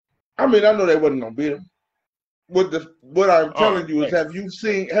 I mean, I know they wasn't gonna beat him. What I'm telling you is, have you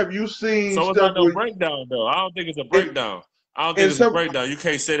seen? So it's not no breakdown, though. I don't think it's a breakdown. You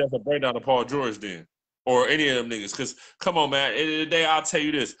can't say that's a breakdown of Paul George then, or any of them niggas. Because come on, man. At the end of the day, I'll tell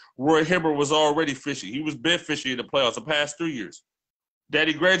you this: Roy Hibbert was already fishy. He was been fishy in the playoffs the past 3 years.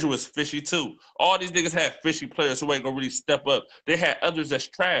 Daddy Graduate was fishy too. All these niggas had fishy players who ain't gonna really step up. They had others that's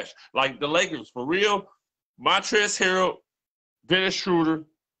trash, like the Lakers. For real, Montrezl Harrell, Dennis Schroeder,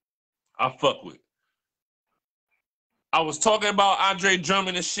 I fuck with. I was talking about Andre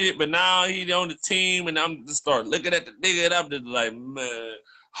Drummond and shit, but now he on the team, and I'm just start looking at the nigga, and I'm just like, man,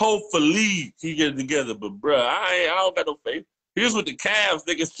 hopefully he get it together. But bruh, I don't got no faith. Here's with the Cavs,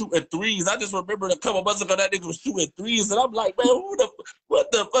 niggas shooting threes. I just remembered a couple months ago that nigga was shooting threes, and I'm like, man, what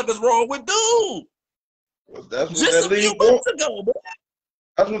the fuck is wrong with dude? That's what just that a few league months ago, man.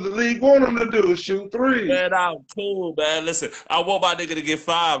 That's what the league want him to do, is shoot threes. Man, I'm cool, man. Listen, I want my nigga to get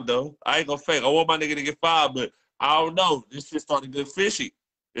 5, though. I ain't gonna fake. I want my nigga to get 5, but I don't know. This shit started to get fishy.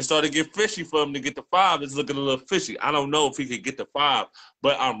 It started to get fishy for him to get the 5. It's looking a little fishy. I don't know if he could get the 5,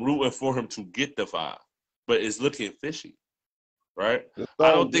 but I'm rooting for him to get the 5. But it's looking fishy, right?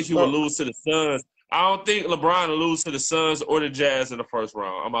 I don't think he will lose to the Suns. I don't think LeBron will lose to the Suns or the Jazz in the first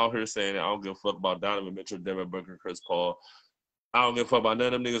round. I'm out here saying that. I don't give a fuck about Donovan Mitchell, Devin Booker, Chris Paul. I don't give a fuck about none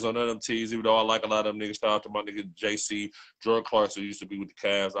of them niggas on none of them teams, even though I like a lot of them niggas. Shout out to my nigga JC. Jordan Clarkson used to be with the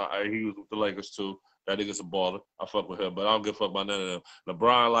Cavs. He was with the Lakers too. That nigga's a baller. I fuck with him, but I don't give a fuck about none of them.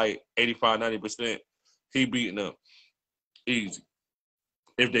 LeBron, like 85, 90%, he beating them. Easy.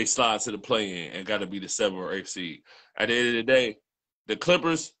 If they slide to the play-in and got to be the 7 or 8 seed. At the end of the day, the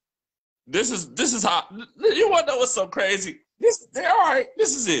Clippers, this is how, you want to know what's so crazy? They're all right.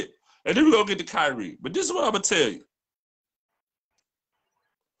 This is it. And then we're going to get to Kyrie. But this is what I'm going to tell you.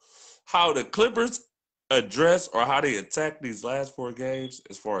 How the Clippers address or how they attack these last 4 games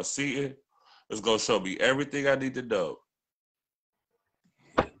as far as seeding is going to show me everything I need to know.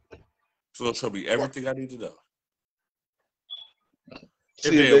 It's going to show me everything I need to know.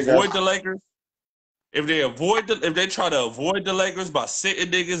 If they avoid the Lakers, if they try to avoid the Lakers by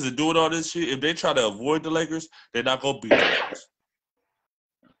sitting niggas and doing all this shit, if they try to avoid the Lakers, they're not going to beat the Lakers.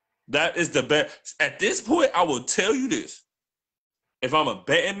 That is the best. At this point, I will tell you this. If I'm a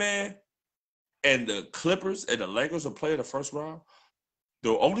betting man and the Clippers and the Lakers will play in the first round,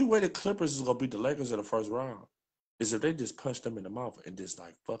 the only way the Clippers is going to beat the Lakers in the first round is if they just punch them in the mouth and just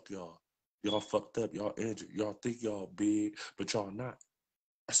like, fuck y'all. Y'all fucked up. Y'all injured. Y'all think y'all big, but y'all not.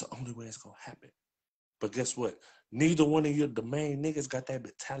 That's the only way it's going to happen. But guess what? Neither one of you, the main niggas, got that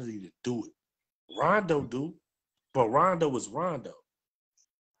mentality to do it. Rondo do, but Rondo was Rondo.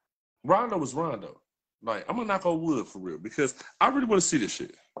 Rondo was Rondo. Like, I'm going to knock on wood for real because I really want to see this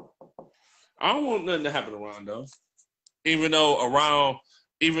shit. I don't want nothing to happen to Rondo. Even though,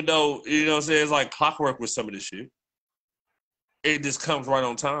 you know what I'm saying, it's like clockwork with some of this shit. It just comes right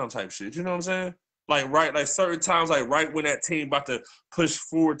on time type shit. You know what I'm saying? Like certain times, like right when that team about to push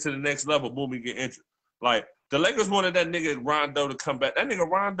forward to the next level, boom, he get injured. Like, the Lakers wanted that nigga Rondo to come back. That nigga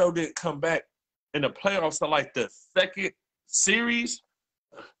Rondo didn't come back in the playoffs to like the second series.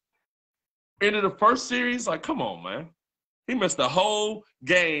 Into the first series, like, come on, man. He missed the whole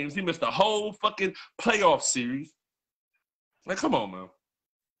games. He missed the whole fucking playoff series. Like, come on, man.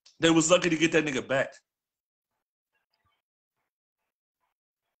 They was lucky to get that nigga back.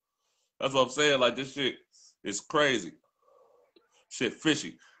 That's what I'm saying. Like, this shit is crazy. Shit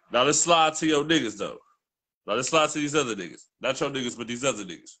fishy. Now, let's slide to your niggas, though. Now, let's slide to these other niggas. Not your niggas, but these other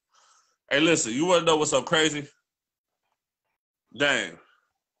niggas. Hey, listen, you want to know what's so crazy? Damn.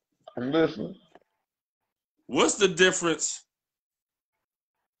 I'm listening. What's the difference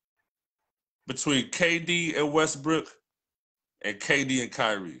between KD and Westbrook and KD and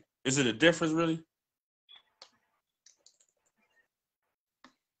Kyrie? Is it a difference, really?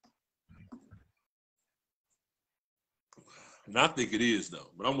 And I think it is,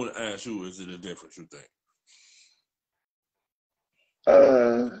 though. But I'm going to ask you, is it a difference, you think?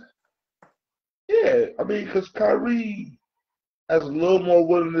 Yeah. I mean, because Kyrie has a little more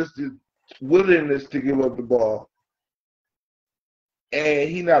willingness to give up the ball. And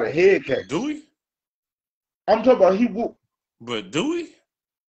he not a head case. Do we? I'm talking about he will. But do we?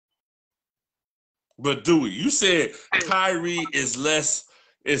 But do we? You said Kyrie is less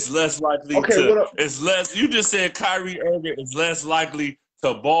likely you just said Kyrie Irving is less likely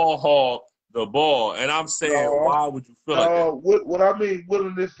to ball hog the ball. And I'm saying, why would you feel like that? What I mean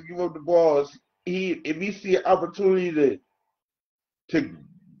willingness to give up the ball is if he see an opportunity to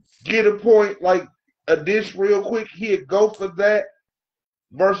get a point like a dish real quick, he'd go for that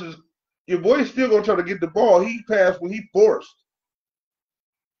versus your boy's still gonna try to get the ball. He passed when he forced.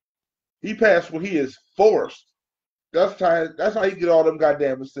 He passed when he is forced. That's how he get all them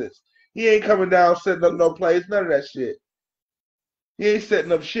goddamn assists. He ain't coming down setting up no plays, none of that shit. He ain't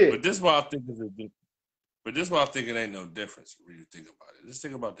setting up shit. But this is why I think it ain't no difference when you think about it. Just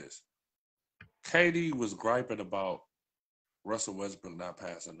think about this. KD was griping about Russell Westbrook not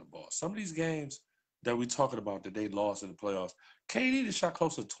passing the ball. Some of these games that we talking about that they lost in the playoffs, KD just shot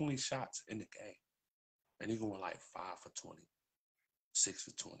close to 20 shots in the game. And he going like 5 for 20, 6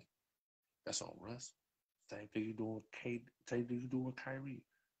 for 20. That's on Russ. Same thing you doing with Kyrie.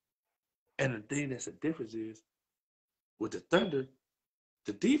 And the thing that's the difference is with the Thunder,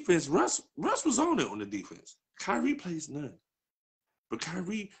 the defense, Russ was on it on the defense. Kyrie plays none. But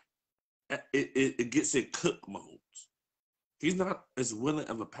Kyrie, it gets in cook modes. He's not as willing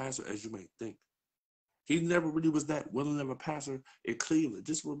of a passer as you may think. He never really was that willing of a passer in Cleveland.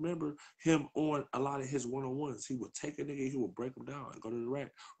 Just remember him on a lot of his one-on-ones. He would take a nigga, he would break him down and go to the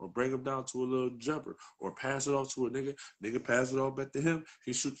rack, or break him down to a little jumper, or pass it off to a nigga. Nigga pass it off back to him.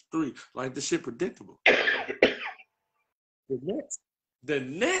 He shoots 3. Like, the shit predictable. The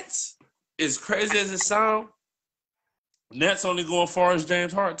Nets, as crazy as it sounds, Nets only going far as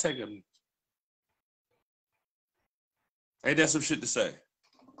James Harden taking them. Ain't that some shit to say?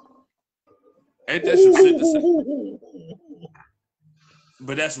 Ain't that some shit to say?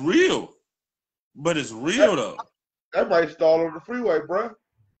 But that's real. But it's real, though. That might stall on the freeway, bro.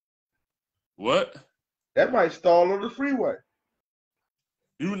 What? That might stall on the freeway.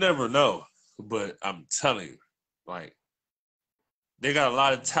 You never know. But I'm telling you, like, they got a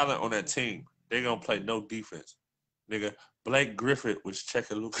lot of talent on that team. They gonna play no defense. Nigga, Blake Griffin was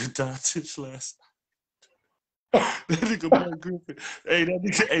checking Luka Doncic last night. That nigga Blake Griffin.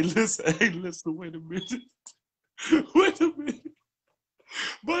 Hey, listen, wait a minute.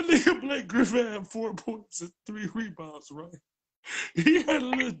 My nigga Blake Griffin had 4 points and 3 rebounds, right? He had a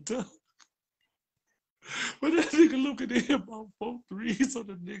little dunk. But that nigga looking at him about 4 threes on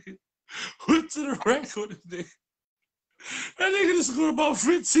the nigga. Went to the rack on the nigga. That nigga just scored about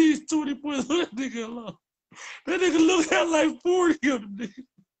 15, 20 points on that nigga alone. That nigga looked at like 40 on the nigga.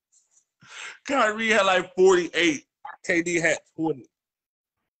 Kyrie had like 48. KD had 20.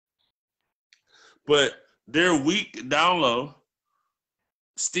 But they're weak down low.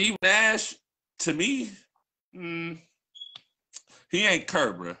 Steve Nash, to me, he ain't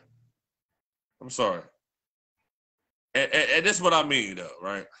Kerr, bro. I'm sorry. And this is what I mean, though,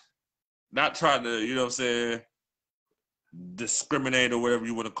 right? Not trying to, you know what I'm saying, discriminate or whatever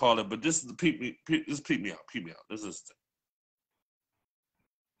you want to call it, but this is peep me out. This is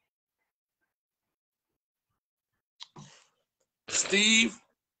Steve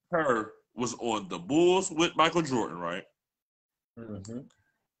Kerr was on the Bulls with Michael Jordan, right? Mm-hmm.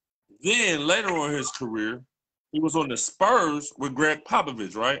 Then later on in his career, he was on the Spurs with Greg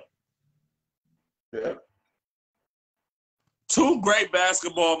Popovich, right? Yeah. Two great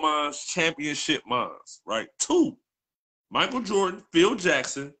basketball minds, championship minds, right? Two. Michael Jordan, Phil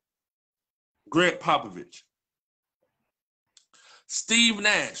Jackson, Greg Popovich. Steve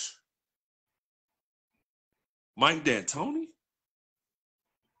Nash, Mike D'Antoni.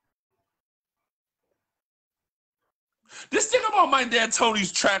 This thing about Mike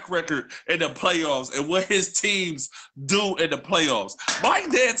D'Antoni's track record in the playoffs and what his teams do in the playoffs. Mike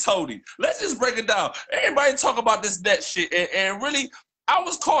D'Antoni, let's just break it down. Everybody talk about this net shit, and really, I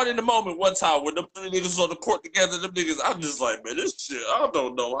was caught in the moment one time when the niggas was on the court together. Them niggas, I'm just like, man, this shit, I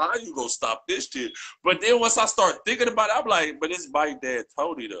don't know how you gonna stop this shit. But then once I start thinking about it, I'm like, but it's Mike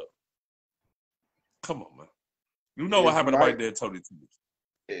D'Antoni though. Come on, man. You know what happened to Mike D'Antoni to me.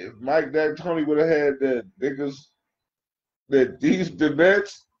 If Mike D'Antoni would have had that niggas, the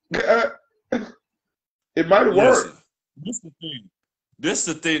Nets, it might have worked. This is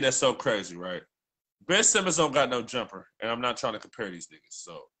the thing that's so crazy, right? Ben Simmons don't got no jumper, and I'm not trying to compare these niggas,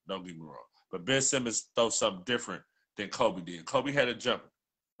 so don't get me wrong. But Ben Simmons throws something different than Kobe did. Kobe had a jumper,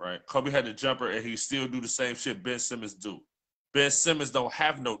 right? Kobe had a jumper, and he still do the same shit Ben Simmons do. Ben Simmons don't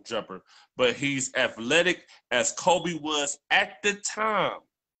have no jumper, but he's athletic as Kobe was at the time.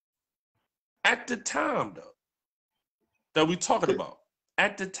 At the time, though, that we talking about.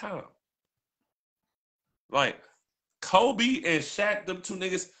 At the time. Like, Kobe and Shaq, them two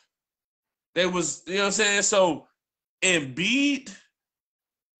niggas, they was, you know what I'm saying? So, Embiid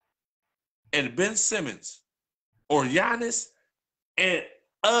and Ben Simmons or Giannis and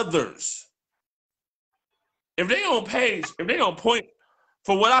others, if they on page, if they on point,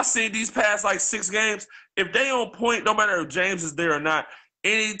 for what I see these past like 6 games, if they on point, no matter if James is there or not,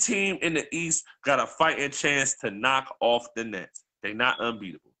 any team in the East got a fighting chance to knock off the Nets. They not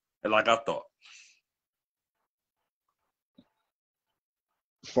unbeatable, and like I thought.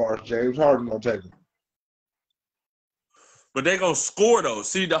 As far as James Harden gonna take them. But they gonna score though.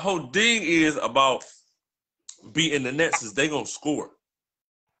 See, the whole thing is about beating the Nets is they gonna score.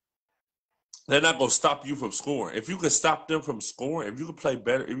 They're not gonna stop you from scoring. If you can stop them from scoring, if you can play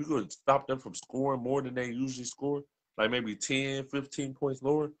better, if you could stop them from scoring more than they usually score, like maybe 10, 15 points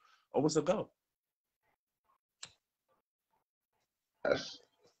lower, what's the go? Yes.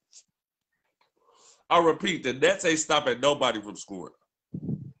 I'll repeat, the Nets ain't stopping nobody from scoring.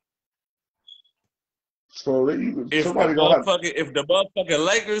 So if the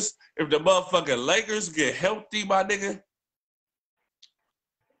motherfucking Lakers get healthy, my nigga,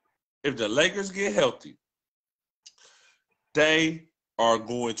 if the Lakers get healthy, they are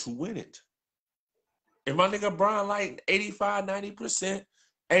going to win it. If my nigga Brian like 85, 90%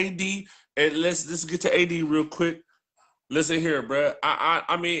 AD, and let's get to AD real quick. Listen here, bro.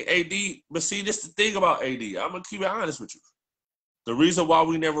 I mean AD, but see, this is the thing about AD. I'm gonna keep it honest with you. The reason why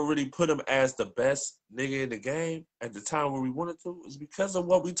we never really put him as the best nigga in the game at the time where we wanted to is because of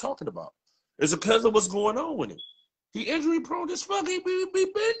what we talking about. It's because of what's going on with him. He injury prone as fuck. He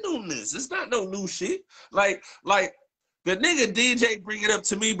been doing this. It's not no new shit. Like the nigga DJ bring it up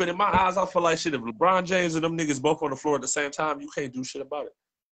to me, but in my eyes, I feel like shit. If LeBron James and them niggas both on the floor at the same time, you can't do shit about it.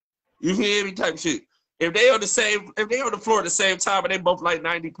 You hear me? Type shit. If they on the floor at the same time and they both like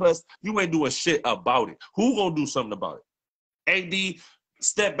 90 plus, you ain't doing shit about it. Who gonna do something about it? AD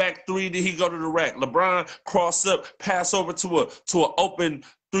step back 3, then he go to the rack. LeBron cross up, pass over to an open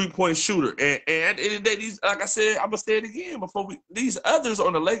 3-point shooter. And at the end of the day, these, like I said, I'm gonna say it again these others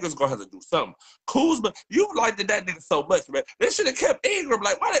on the Lakers gonna have to do something. Kuzma, you liked that nigga so much, man. They should have kept Ingram.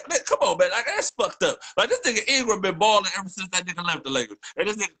 Like, why? Come on, man. Like, that's fucked up. Like, this nigga Ingram been balling ever since that nigga left the Lakers, and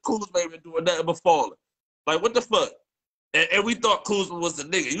this nigga Kuzma ain't been doing nothing but falling. Like, what the fuck? And we thought Kuzma was the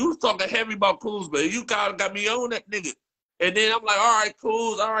nigga. You was talking heavy about Kuzma. You kind of got me on that nigga. And then I'm like, all right,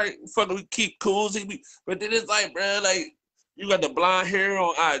 Kuz, all right, fucking we keep Kuz. But then it's like, bro, like, you got the blonde hair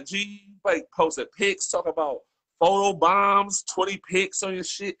on IG, like posting pics, talking about photo bombs, 20 pics on your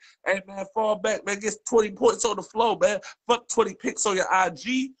shit. Hey, man, fall back, man, get 20 points on the floor, man. Fuck 20 pics on your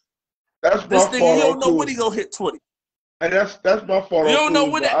IG. That's this my nigga, fault. you don't know when he gonna hit 20. And that's my fault. You don't know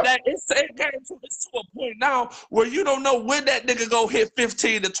when it's to a point now where you don't know when that nigga gonna hit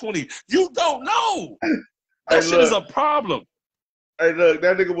 15 to 20. You don't know. That shit is a problem. Hey, look,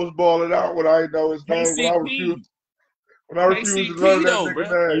 that nigga was balling out when I didn't know his name. When I refused. When I refused to learn that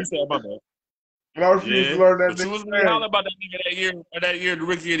nigga name. You said my bad. When I refused to learn that but nigga you was really hollering about that nigga that year, the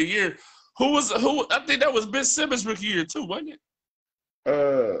rookie of the year. Who? I think that was Ben Simmons' rookie year too, wasn't it?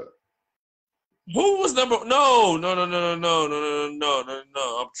 Who was number? No. I'm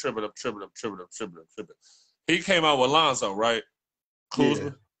tripping. He came out with Lonzo, right?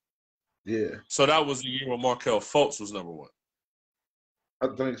 Kuzma. Yeah. So that was the year when Markelle Fultz was number one. I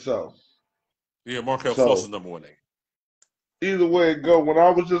think so. Yeah, Markelle Fultz was number one. Either way it go, when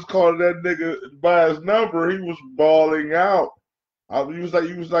I was just calling that nigga by his number, he was balling out. I was like,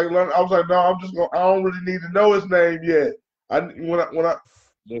 I was like, no, I don't really need to know his name yet.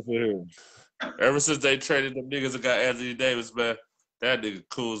 Ever since they traded them niggas that got Anthony Davis, man, that nigga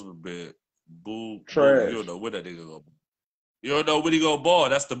Kuzma, man, boo, trash. You don't know where that nigga go. You don't know when he gonna ball.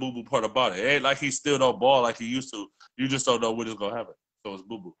 That's the boo boo part about it. It ain't like he still don't ball like he used to. You just don't know when it's gonna happen. So it's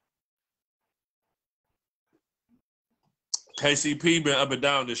boo boo. KCP been up and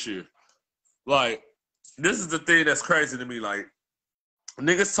down this year. Like, this is the thing that's crazy to me. Like,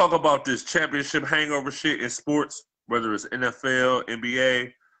 niggas talk about this championship hangover shit in sports, whether it's NFL,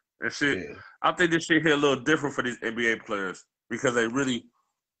 NBA, and shit. Yeah. I think this shit here a little different for these NBA players because they really,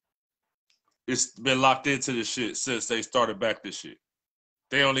 it's been locked into this shit since they started back this shit.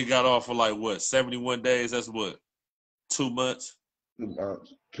 They only got off for like, what, 71 days? That's what, 2 months? 2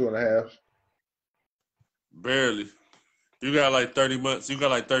 months, 2.5. Barely. You got like 30 months. You got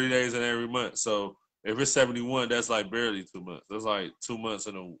like 30 days in every month. So if it's 71, that's like barely 2 months. That's like 2 months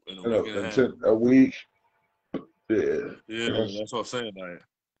in a week and a half. A week. Yeah. Yeah, that's what I'm saying.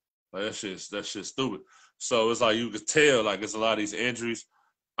 Like that shit's stupid. So it's like you could tell like it's a lot of these injuries.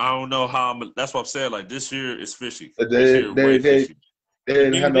 I don't know how that's what I'm saying. Like this year is fishy. This year is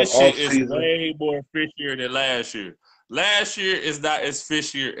way more fishier than last year. Last year is not as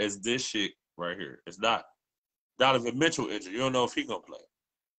fishier as this shit right here. It's not. Donovan Mitchell injured. You don't know if he gonna play.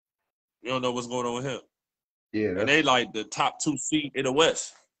 You don't know what's going on with him. Yeah, and they like the top 2 seed in the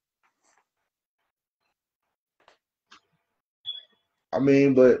West. I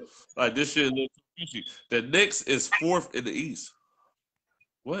mean, but like this shit looks fishy. The Knicks is 4th in the East.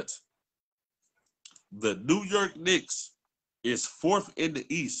 What? The New York Knicks is 4th in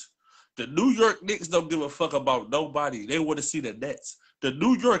the East. The New York Knicks don't give a fuck about nobody. They want to see the Nets. The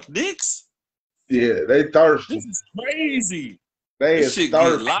New York Knicks. Yeah, they thirsty. This is crazy. This shit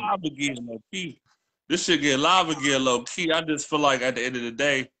get live again, low key. This shit get live again, low key. I just feel like at the end of the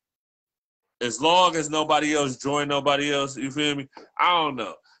day, as long as nobody else join nobody else, you feel me? I don't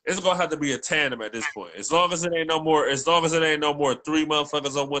know. It's gonna have to be a tandem at this point. As long as it ain't no more 3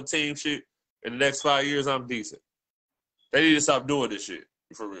 motherfuckers on one team shit in the next 5 years, I'm decent. They need to stop doing this shit.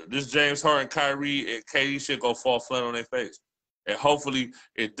 For real. This James Harden, Kyrie, and KD shit gonna fall flat on their face. And hopefully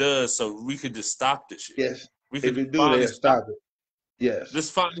it does, so we can just stop this shit. Yes. We can they stop it. Yes.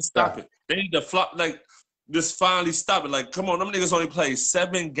 Just finally stop it. They need to flop, like, just finally stop it. Like, come on, them niggas only played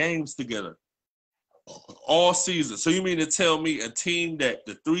 7 games together all season. So you mean to tell me a team that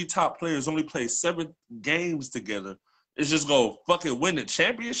the 3 top players only play 7 games together is just gonna fucking win the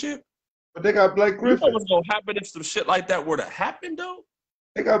championship? But they got Blake Griffin. You know what's gonna happen if some shit like that were to happen, though?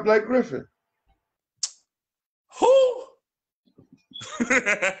 They got Blake Griffin. Who?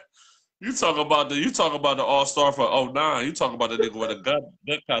 You talk about the All-Star for 09. You talk about the nigga with a gun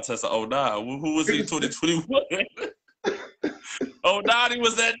contest of 09. Who was he in 2021? 09, he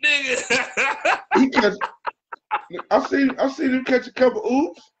was that nigga. I seen him catch a couple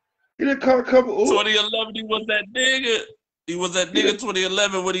oops. He done caught a couple oops. 2011, he was that nigga. He was that nigga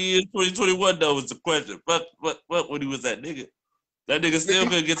 2011. What he is 2021, though, is the question. What when he was that nigga? That nigga still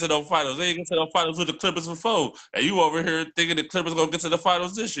couldn't get to the finals. They ain't get to the finals with the Clippers before. And you over here thinking the Clippers gonna get to the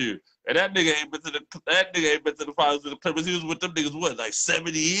finals this year. And that nigga ain't been to the finals with the Clippers. He was with them niggas, what, like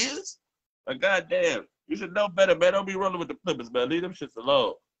 70 years? Like, goddamn. You should know better, man. Don't be rolling with the Clippers, man. Leave them shits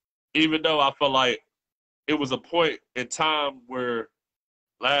alone. Even though I feel like it was a point in time where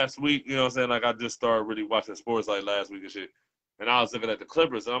last week, you know what I'm saying, like I just started really watching sports like last week and shit. And I was looking at the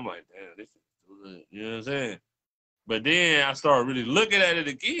Clippers and I'm like, damn, this is good. You know what I'm saying? But then I started really looking at it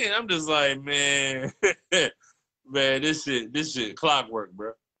again. I'm just like, man, man, this shit clockwork,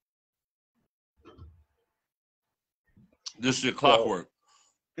 bro. This shit clockwork.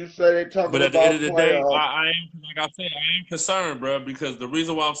 You say they talking but at about the end of the day, I am concerned, bro, because the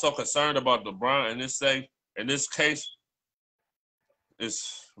reason why I'm so concerned about LeBron in this case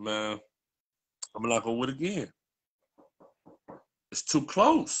is, man, I'm not gonna win again. It's too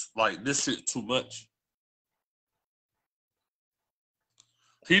close. Like, this shit too much.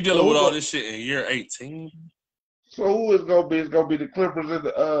 He dealing with all this shit in year 18. So who is gonna be? It's gonna be the Clippers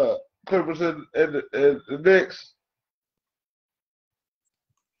and the Knicks.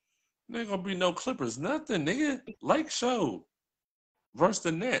 There ain't gonna be no Clippers, nothing, nigga. Lake Show versus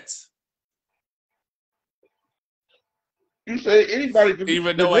the Nets. You say anybody can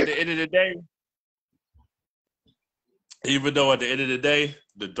Even though at the end of the day,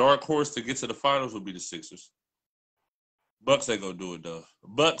 the dark horse to get to the finals would be the Sixers. Bucks ain't gonna do it though.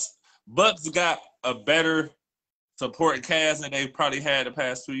 Bucks got a better supporting cast than they probably had the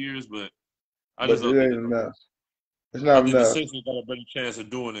past 2 years, but I just don't think it ain't enough. It's not enough. The Sixers got a better chance of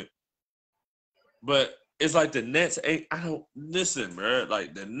doing it. But it's like the Nets listen, bro.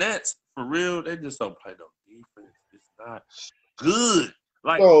 Like the Nets, for real, they just don't play no defense. It's not good.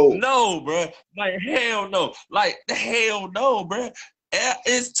 Like, no, bro. Like, hell no. Like, hell no, bro.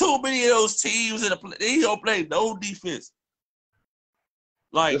 It's too many of those teams they don't play no defense.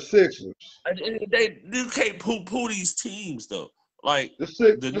 Like, the Sixers. You can't poo-poo these teams, though. Like, the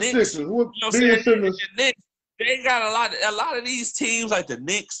Knicks, Sixers. you know what I'm saying? The Knicks, they got a lot of these teams, like the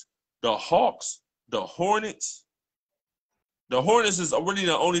Knicks, the Hawks, the Hornets. The Hornets is really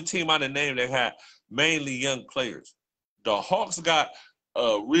the only team on the name that had mainly young players. The Hawks got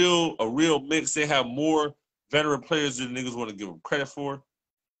a real mix. They have more veteran players than niggas want to give them credit for.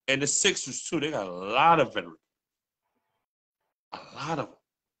 And the Sixers, too, they got a lot of veterans. A lot of them.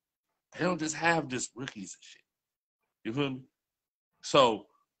 They don't just have just rookies and shit. You feel me? So,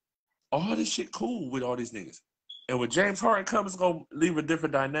 all this shit cool with all these niggas. And when James Harden comes, it's going to leave a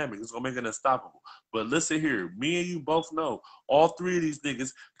different dynamic. It's going to make it unstoppable. But listen here. Me and you both know all three of these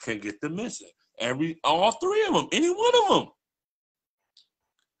niggas can get the missing. All three of them. Any one of them.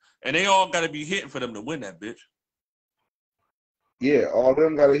 And they all got to be hitting for them to win that bitch. Yeah, all of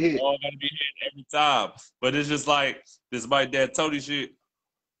them got to hit. All got to be hitting every time. But it's just like this my dad Tony shit.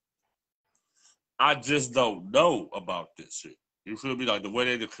 I just don't know about this shit. You feel me? Like the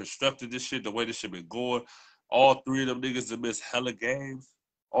way they constructed this shit, the way this shit been going. All three of them niggas that miss hella games.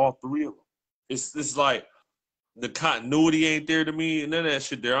 All three of them. It's like the continuity ain't there to me. None of that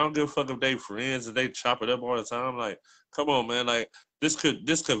shit there. I don't give a fuck if they friends and they chop it up all the time. Like, come on, man. Like, this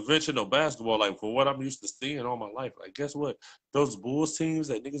conventional basketball, like, for what I'm used to seeing all my life. Like, guess what? Those Bulls teams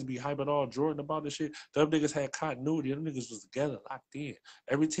that niggas be hyping all Jordan about this shit, them niggas had continuity. Them niggas was together, locked in.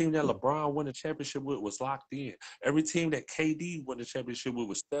 Every team that LeBron won the championship with was locked in. Every team that KD won the championship with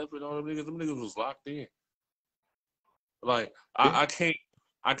was Steph and all them niggas was locked in. Like, I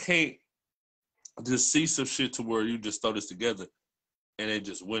can't just see some shit to where you just throw this together and they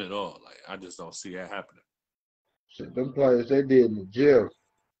just win it all. Like, I just don't see that happening. Shit, them players, they did in the gym.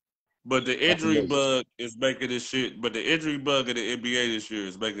 But the injury bug is making this shit. But the injury bug in the NBA this year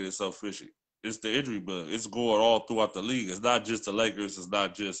is making it so fishy. It's the injury bug. It's going all throughout the league. It's not just the Lakers. It's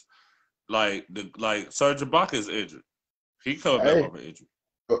not just like Serge Ibaka is injured. He coming back from an injury.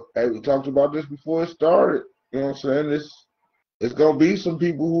 Hey, we talked about this before it started. You know what I'm saying? It's gonna be some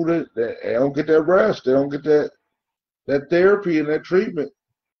people who they don't get that rest. They don't get that therapy and that treatment.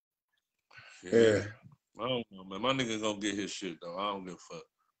 Yeah. I don't know, man. My nigga gonna get his shit though. I don't give a fuck,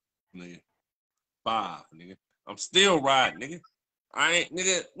 nigga. 5, nigga. I'm still riding, nigga. I ain't,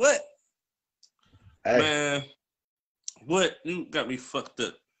 nigga. What? Hey. Man, what? You got me fucked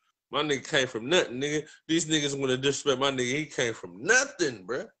up. My nigga came from nothing, nigga. These niggas want to disrespect my nigga. He came from nothing,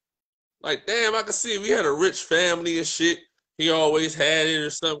 bruh. Like, damn, I can see if he had a rich family and shit. He always had it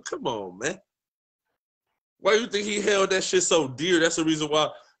or something. Come on, man. Why you think he held that shit so dear? That's the reason why.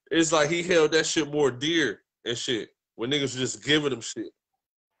 It's like he held that shit more dear and shit. When niggas was just giving him shit.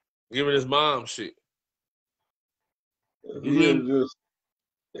 Giving his mom shit. If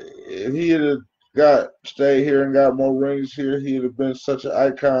he had stayed here and got more rings here, he'd have been such an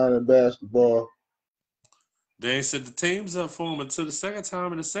icon in basketball. They ain't set the teams up for him until the second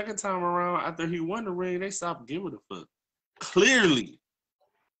time. And the second time around, after he won the ring, they stopped giving a fuck. Clearly.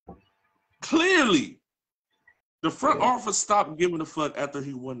 The front office stopped giving a fuck after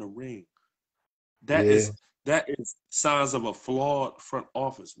he won the ring. That is signs of a flawed front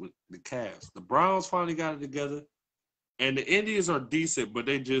office with the Cavs. The Browns finally got it together, and the Indians are decent, but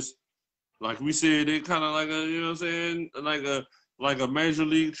they just, like we said, they kind of like a, you know what I'm saying, like a major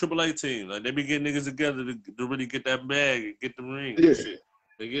league AAA team. Like they be getting niggas together to really get that bag and get the ring. Yeah. And shit.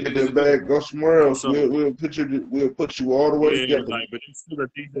 They get that bag, go somewhere else. We'll put you all the way together. Like, but it's still a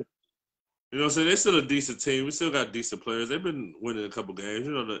decent. You know what I'm saying? They're still a decent team. We still got decent players. They've been winning a couple games.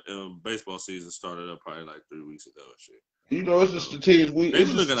 You know, the baseball season started up probably like 3 weeks ago and shit. You know, it's just the teams.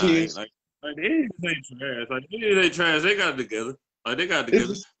 It's looking alright. Like the Indians ain't trash. Like the Indians ain't trash. They got it together. Like they got it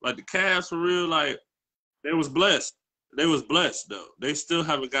together. Like the Cavs for real. Like they was blessed. They was blessed though. They still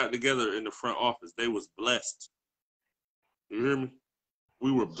haven't gotten together in the front office. They was blessed. You hear me?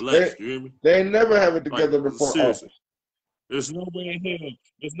 We were blessed. You hear me? They never have it together before. Seriously. There's no way in hell.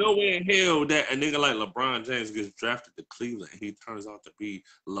 There's no way in hell that a nigga like LeBron James gets drafted to Cleveland and he turns out to be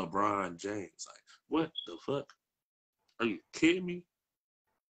LeBron James. Like, what the fuck? Are you kidding me?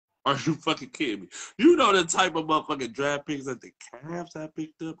 Are you fucking kidding me? You know the type of motherfucking draft picks that the Cavs have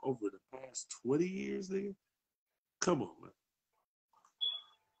picked up over the past 20 years, nigga? Come on, man.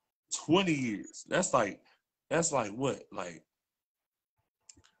 20 years. That's like what? Like,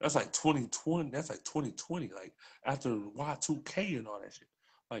 that's like 2020. That's like 2020. Like, after Y2K and all that shit.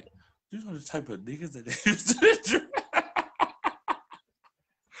 Like, you know the type of niggas that they used to draft?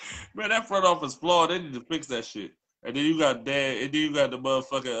 Man, that front office flawed. They need to fix that shit. And then you got and then you got the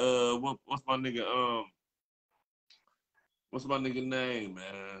motherfucker, what's my nigga, what's my nigga name,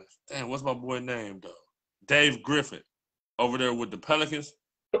 man? Damn, what's my boy name, though? Dave Griffin, over there with the Pelicans.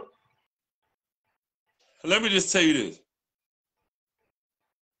 Let me just tell you this.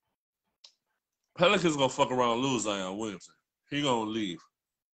 Pelicans gonna fuck around and lose Zion Williamson. He gonna leave.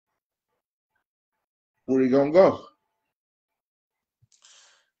 Where he gonna go?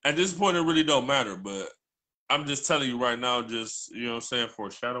 At this point, it really don't matter, but I'm just telling you right now, just, you know what I'm saying,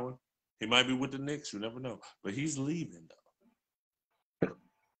 foreshadowing. He might be with the Knicks, you never know. But he's leaving, though.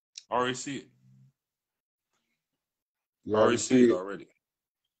 I already see it. You already see it already.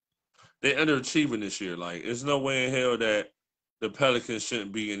 They underachieving this year. Like, there's no way in hell that the Pelicans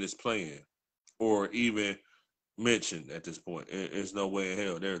shouldn't be in this play-in or even mentioned at this point. There's no way in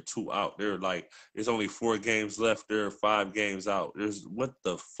hell. They're 2 out. They're like, it's only 4 games left. They're 5 games out. What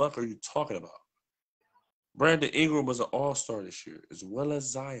the fuck are you talking about? Brandon Ingram was an all-star this year, as well as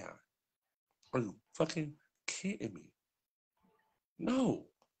Zion. Are you fucking kidding me? No.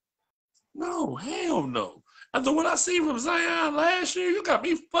 No, hell no. After what I see from Zion last year, you got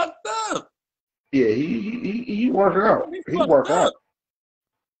me fucked up. Yeah, he worked out. He worked out.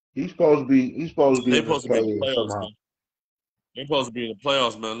 He's supposed to be in this play somehow. They're supposed to be in the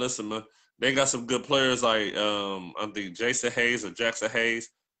playoffs, man. Listen, man. They got some good players like I think Jackson Hayes.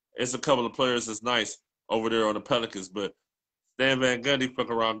 It's a couple of players that's nice over there on the Pelicans, but Stan Van Gundy fuck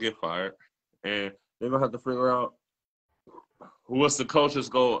around get fired. And they're going to have to figure out what's the coaches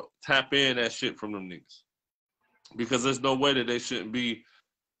go tap in that shit from them niggas. Because there's no way that they shouldn't be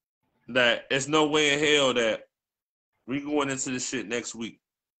that. There's no way in hell that we going into this shit next week.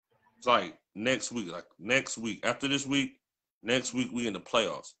 It's like next week. After this week, next week we in the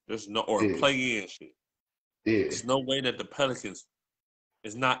playoffs. There's no, or play-in shit. Yeah. There's no way that the Pelicans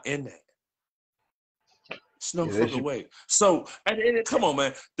is not in that. There's no fucking way. So, at the end, come on,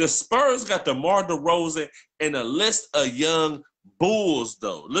 man. The Spurs got DeMar DeRozan and a list of young bulls,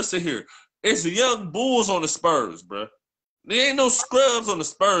 though. Listen here. It's young bulls on the Spurs, bro. There ain't no scrubs on the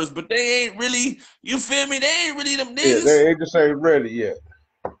Spurs, but they ain't really, you feel me? They ain't really them niggas. Yeah, they just ain't ready yet.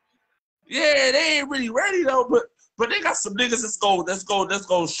 Yeah, they ain't really ready, though, but they got some niggas that's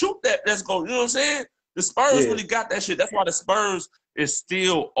go shoot that, you know what I'm saying? The Spurs really got that shit. That's why the Spurs is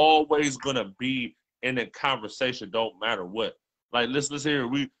still always gonna be in the conversation, don't matter what. Like, listen here,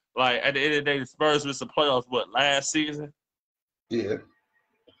 we like at the end of the day, the Spurs missed the playoffs last season? Yeah.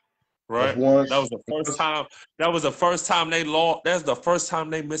 Right? That was the first time. That was the first time they lost. That's the first time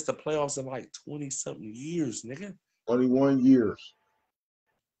they missed the playoffs in like 20-something years, nigga. 21 years.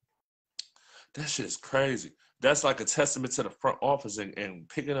 That shit is crazy. That's like a testament to the front office and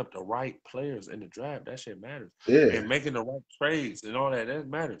picking up the right players in the draft. That shit matters. Yeah. And making the right trades and all that. That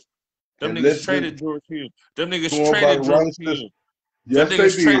matters. Them niggas traded George Hill. Them niggas traded George Hill. Yes, them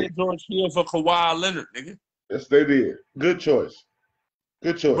niggas traded George Hill for Kawhi Leonard, nigga. Yes, they did. Good choice.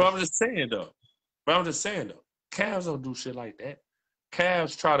 Good choice. But I'm just saying, though. Cavs don't do shit like that.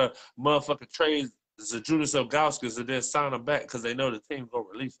 Cavs try to motherfucking trade Zajunas Ilgauskas and then sign them back because they know the team's going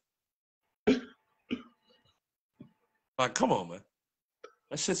to release them. Like, come on, man.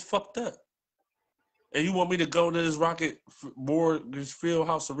 That shit's fucked up. And you want me to go to this Rocket Mortgage Field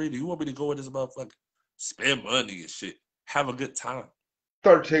House Arena? You want me to go with this motherfucker? Spend money and shit. Have a good time.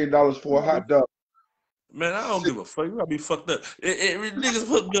 $13 for a hot dog. Man, I don't give a fuck. You gotta be fucked up. Niggas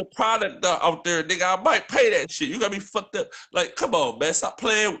put good product out there, nigga. I might pay that shit. You gotta be fucked up. Like, come on, man. Stop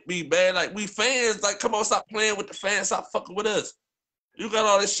playing with me, man. Like, we fans. Like, come on, stop playing with the fans. Stop fucking with us. You got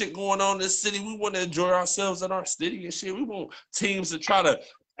all this shit going on in this city. We want to enjoy ourselves in our city and shit. We want teams to try to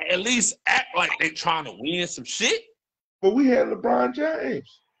at least act like they trying to win some shit. But we had LeBron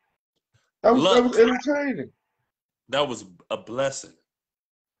James. That was entertaining. That was a blessing.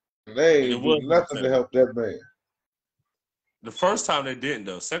 They ain't do nothing to help that man. The first time they didn't,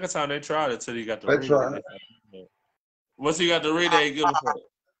 though. Second time they tried it until he got the ring. They tried. Once he got the ring, they ain't give a fuck.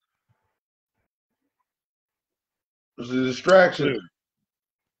 It was a distraction.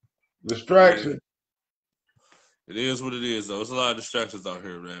 Distraction. It is what it is, though. There's a lot of distractions out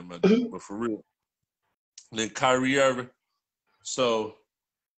here, man. But for real. Then Kyrie Irving. So,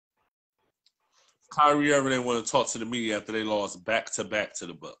 Kyrie Irving didn't want to talk to the media after they lost back-to-back to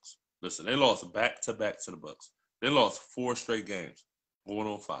the Bucks. Listen, they lost back-to-back to the Bucks. They lost 4 straight games, going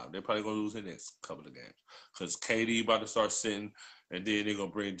on 5. They're probably going to lose the next couple of games because KD about to start sitting, and then they're going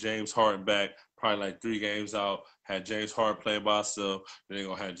to bring James Harden back, probably like 3 games out, had James Harden playing by himself. Then they're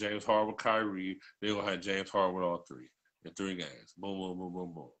going to have James Harden with Kyrie. They're going to have James Harden with all 3 in 3 games. Boom, boom, boom,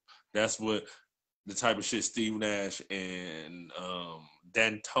 boom, boom. That's what the type of shit Steve Nash and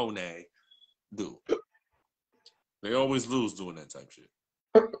D'Antoni do. They always lose doing that type of shit.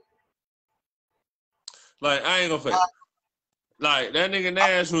 Like, I ain't gonna fake it. Like, that nigga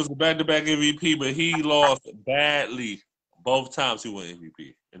Nash was a back-to-back MVP, but he lost badly both times he won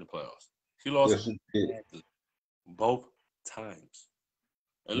MVP in the playoffs. He lost badly both times.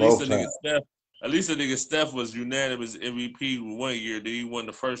 At least the nigga Steph was unanimous MVP 1 year. Then he won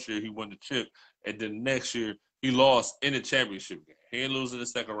the first year, he won the chip. And then next year, he lost in the championship game. He didn't lose in the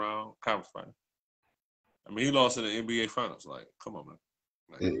second round conference final. I mean, he lost in the NBA finals. Like, come on, man.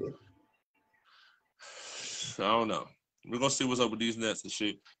 Like, I don't know. We're gonna see what's up with these Nets and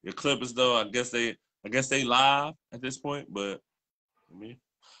shit. Your Clippers, though, I guess they live at this point, but I mean,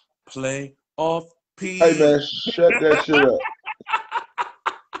 play off P. Hey man, shut that shit up.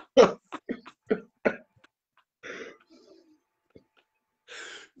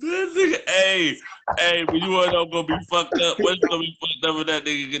 This nigga, hey, but you wanna know gonna be fucked up? What's gonna be fucked up when that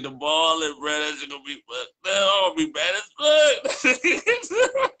nigga get the ball and bro, that shit gonna be fucked up. I'm gonna be bad as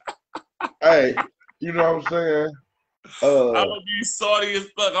fuck. Hey, you know what I'm saying? I'm gonna be salty as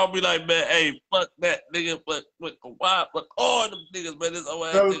fuck. I'll be like, man, hey, fuck that nigga, fuck Kawhi, fuck all them niggas, man. This old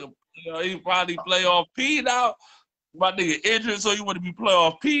ass nigga, you know, he probably playoff P now. My nigga injured, so you want to be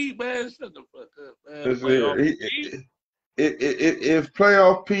playoff P, man? Shut the fuck up, man. If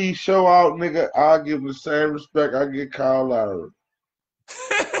playoff P show out, nigga, I'll give him the same respect I get Kyle Lowry.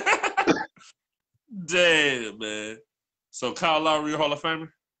 Damn, man. So Kyle Lowry, Hall of Famer?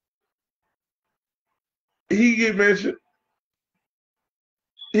 He get mentioned.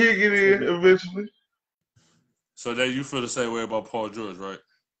 He'll get in eventually. So that you feel the same way about Paul George, right?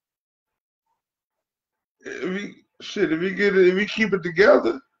 If we keep it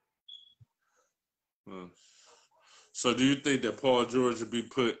together. So do you think that Paul George would be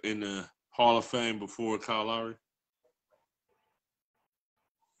put in the Hall of Fame before Kyle Lowry?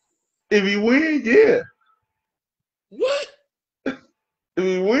 If he win, yeah. What? If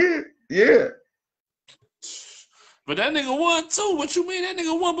he win, yeah. But that nigga won too. What you mean that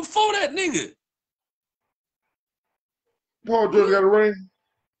nigga won before that nigga? Paul George got a ring?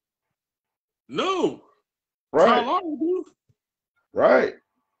 No. Right. Kyle Lowry, dude. Right.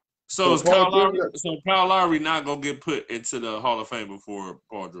 So is Kyle Lowry not gonna get put into the Hall of Fame before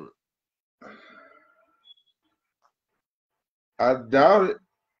Paul George? I doubt it.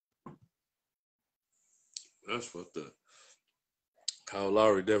 That's fucked up. Kyle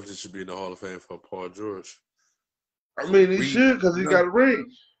Lowry definitely should be in the Hall of Fame for Paul George. I mean, he should because he got a ring.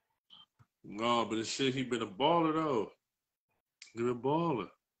 No, but this shit, he been a baller, though. He been a baller.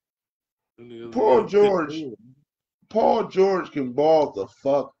 Paul George can ball the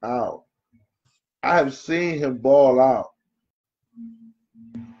fuck out. I have seen him ball out.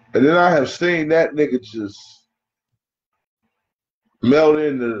 And then I have seen that nigga just melt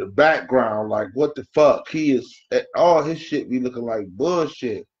into the background like, what the fuck? He is, all his shit be looking like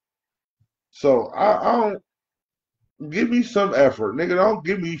bullshit. So I don't, give me some effort. Nigga, don't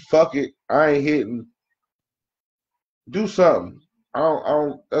give me fuck it. I ain't hitting. Do something. I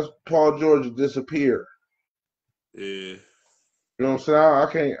don't, that's Paul George to disappear. Yeah. You know what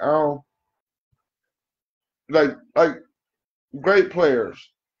I'm saying? I don't, like great players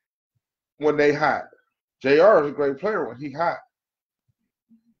when they hot. JR is a great player when he hot.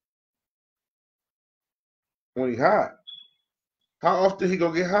 When he hot. How often he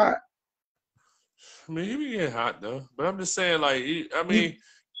gonna get hot? I mean, he be getting hot though, but I'm just saying, like, I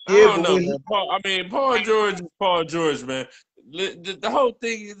don't know, man. Paul George is Paul George, man. The whole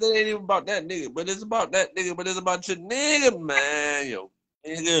thing is, it ain't even about that nigga, but it's about that nigga, but it's about your nigga, man. Yo,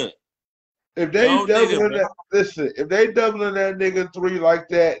 nigga. If they doubling that, listen, if they doubling that nigga 3 like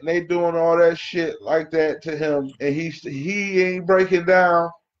that, and they doing all that shit like that to him, and he ain't breaking down,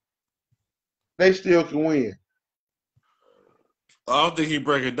 they still can win. I don't think he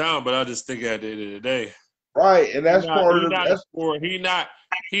break it down, but I just think at the end of the day, right, and that's part of the.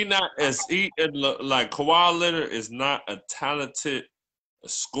 He not like Kawhi Leonard is not a talented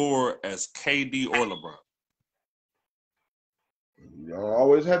scorer as KD or LeBron. You don't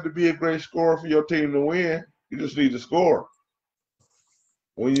always have to be a great scorer for your team to win. You just need to score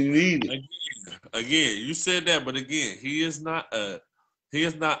when you need it. Again, you said that, but again, he is not a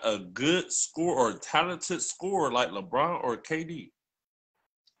good scorer or talented scorer like LeBron or KD.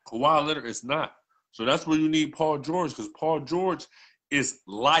 Kawhi Leonard is not. So that's where you need Paul George, because Paul George is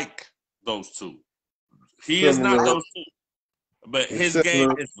like those two. He is not those two, but his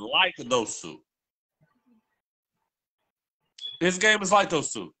game is like those two. His game is like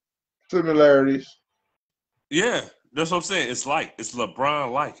those two. Similarities. Yeah, that's what I'm saying. It's like. It's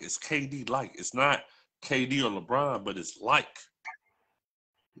LeBron-like. It's KD-like. It's not KD or LeBron, but it's like.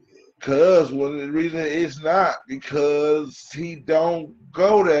 Because one of the reason it's not because he don't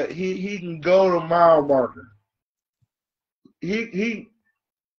go that he can go to mile marker. He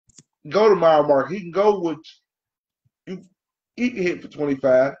go to mile marker. He can go with you. He can hit for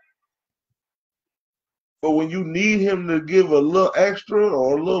 25. But when you need him to give a little extra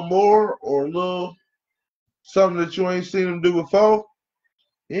or a little more or a little something that you ain't seen him do before,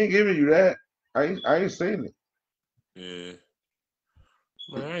 he ain't giving you that. I ain't seen it. Yeah.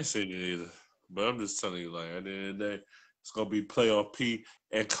 Man, I ain't seen it either. But I'm just telling you, like, at the end of the day, it's going to be playoff P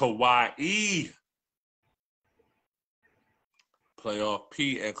and Kawhi. Playoff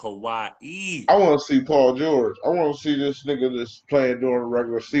P and Kawhi. I want to see Paul George. I want to see this nigga that's playing during the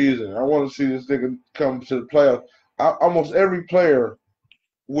regular season. I want to see this nigga come to the playoffs. Almost every player,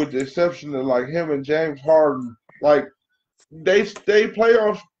 with the exception of like him and James Harden, like they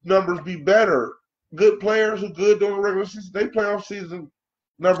playoff numbers be better. Good players who good during the regular season, they playoff season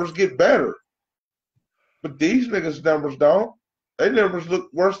numbers get better. But these niggas' numbers don't. Their numbers look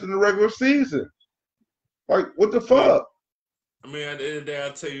worse than the regular season. Like, what the fuck? I mean, at the end of the day,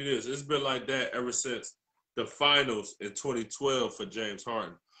 I'll tell you this. It's been like that ever since the finals in 2012 for James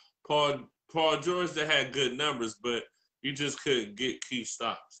Harden. Paul George, they had good numbers, but you just couldn't get key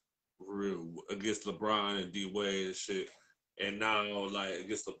stops real against LeBron and D-Wade and shit. And now, like,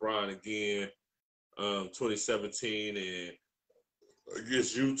 against LeBron again, 2017, and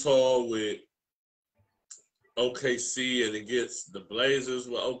against Utah with OKC, and against the Blazers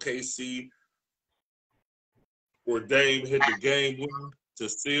with OKC, where Dame hit the game winner to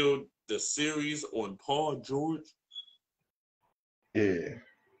seal the series on Paul George. Yeah.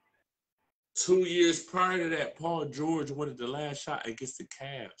 2 years prior to that, Paul George wanted the last shot against the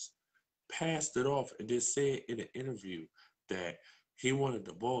Cavs, passed it off, and then said in an interview that he wanted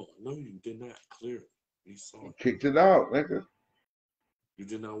the ball. No, you did not clear it. You saw it. Kicked it out, nigga. You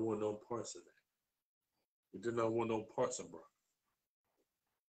did not want no parts of that. You did not want no parts of Brown.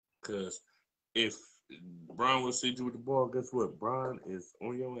 Because if Brown would see you with the ball, guess what? Brown is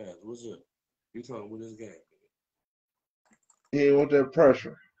on your ass. What's up? You trying to win this game. He didn't want that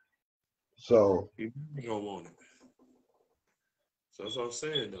pressure. So He's never gonna want it. So that's what I'm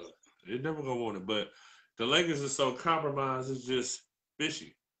saying, though. They're never gonna want it. But the Lakers are so compromised, it's just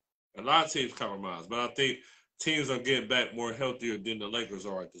fishy. A lot of teams compromise, but I think teams are getting back more healthier than the Lakers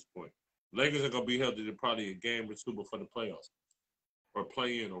are at this point. Lakers are gonna be healthy to probably a game or two before the playoffs, or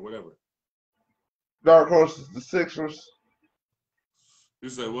play in, or whatever. dark horses, the Sixers. You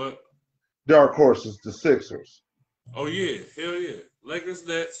say what? Dark horses, the Sixers. Oh yeah, hell yeah. Lakers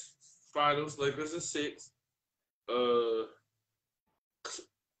Nets finals. Lakers in 6.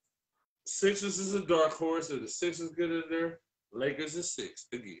 Sixers is a dark horse, and the Sixers get in there. Lakers is 6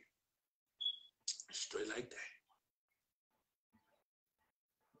 again. Straight like that.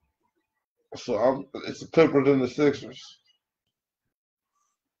 So it's the Clippers and the Sixers.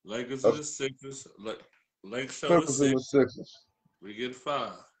 Lakers and the Sixers. Lakers show Clippers us and the 6. Sixers. We get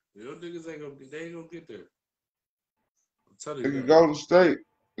 5. You know, niggas ain't gonna get there. I'm telling They you. can go to State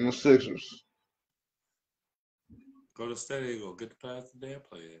and the Sixers. Go to State, ain't gonna get the past the damn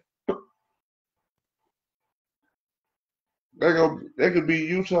play. They could beat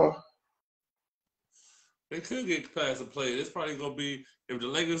Utah. They could get past the play. It's probably gonna be, if the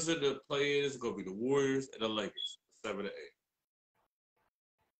Lakers in the play in, it's gonna be the Warriors and the Lakers, 7 to 8.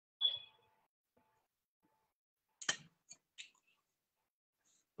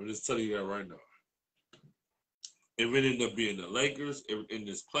 I'm just telling you that right now. If it ended up being the Lakers, in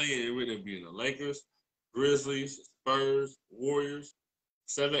this play, it ended up being the Lakers, Grizzlies, Spurs, Warriors.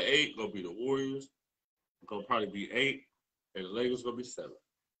 7-8 gonna be the Warriors. Gonna probably be 8, and the Lakers gonna be 7.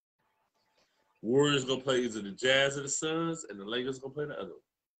 Warriors gonna play either the Jazz or the Suns, and the Lakers gonna play the other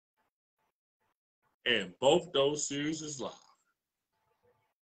one. And both those series is live.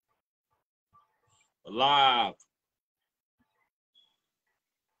 Live.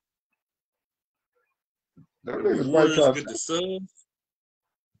 Them If the niggas might Warriors try get the Suns,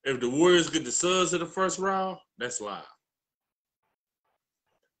 if the Warriors get the Suns in the first round, that's live.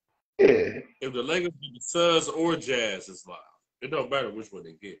 Yeah. If the Lakers get the Suns or Jazz, it's live. It don't matter which one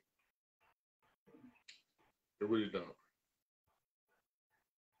they get. It really don't.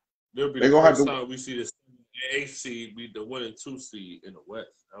 It'll be They the gonna have first to. time we see the 8th seed beat the 1 and 2 seed in the West.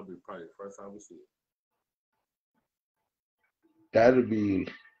 That'll be probably the first time we see it. That'll be.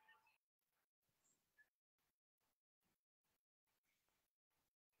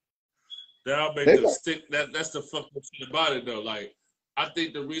 That'll make them stick. That's the fucking shit about it though. Like, I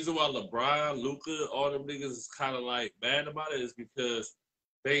think the reason why LeBron, Luka, all them niggas is kind of like mad about it is because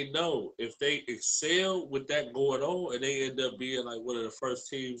they know if they excel with that going on and they end up being like one of the first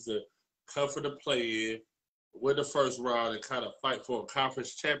teams to come for the play-in, win the first round, and kind of fight for a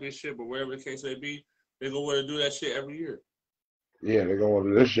conference championship or wherever the case may be, they're gonna want to do that shit every year. Yeah, they're gonna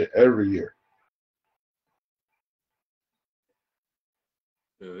do this shit every year.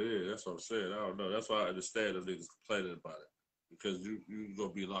 Yeah, that's what I'm saying. I don't know. That's why I understand the niggas complaining about it. Because you gonna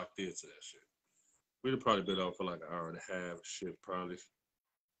be locked into that shit. We'd have probably been on for like an hour and a half, shit, probably.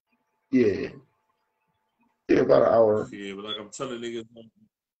 Yeah. Yeah, about an hour. Yeah, but like I'm telling niggas,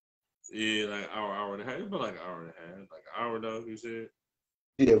 yeah, like hour and a half. It's about like an hour and a half. Like an hour though, you said?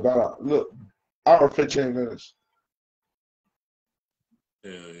 Yeah, hour 15 minutes.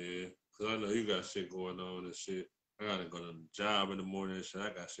 Hell yeah. Cause I know you got shit going on and shit. I gotta go to the job in the morning and shit. I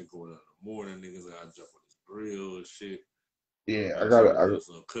got shit going on in the morning, niggas. I gotta jump on this grill and shit. Yeah, I got got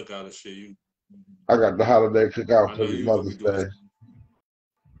some cookout and shit. I got the holiday cookout for you Mother's Day. Doing...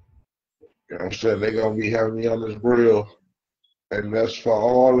 You know what I'm saying? They're gonna be having me on this grill. And that's for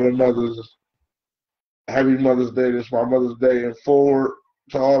all of the mothers. Happy Mother's Day. This is my Mother's Day. And forward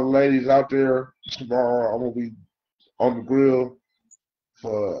to all the ladies out there. Tomorrow I'm gonna be on the grill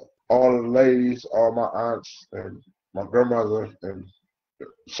for all of the ladies, all my aunts and my grandmother, and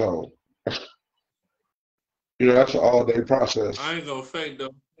so that's an all-day process. I ain't gonna fake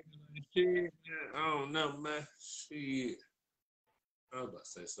though. Shit, I don't know, man. Shit. I was about to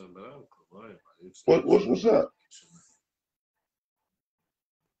say something, but I don't know. What's up?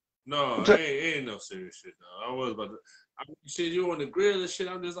 No, it ain't no serious shit though. I was about to. Shit, you on the grill and shit.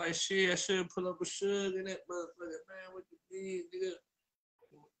 I'm just like, shit, I should pull up a sugar and that motherfucker, man. What you mean, nigga?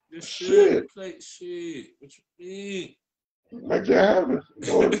 This shit plate shit. What you mean? Make that happen.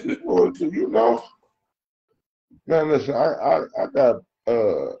 You know. Man, listen, I got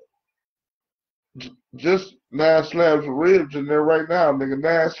just 9 slabs of ribs in there right now, nigga.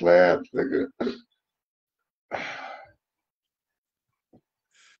 9 slabs, nigga.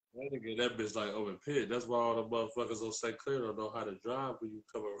 That bitch like open pit. That's why all the motherfuckers on St. Clair don't know how to drive when you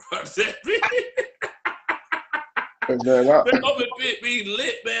come around that bitch. That open pit be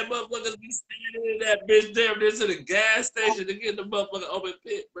lit, man. Motherfuckers be standing in that bitch damn near to the gas station to get the motherfucking open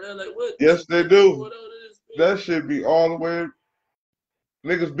pit, bro. Like what? Yes, they do. That shit be all the way.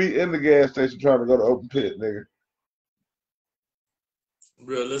 Niggas be in the gas station trying to go to open pit, nigga.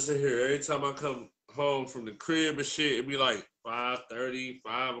 Bro, listen here. Every time I come home from the crib and shit, it be like 5:30,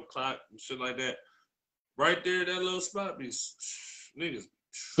 5 o'clock, and shit like that. Right there, that little spot be niggas.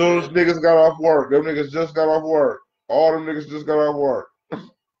 Soon as niggas got off work, them niggas just got off work. All them niggas just got off work.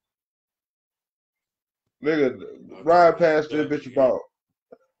 Nigga, ride past that bitch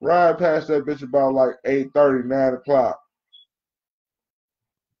about like 8:30, 9 o'clock.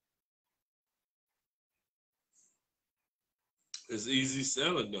 It's easy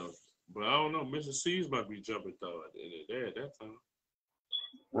selling though. But I don't know. Mr. C's might be jumping though at the end of the day at that time.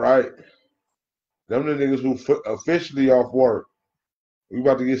 Right. Them the niggas who officially off work. We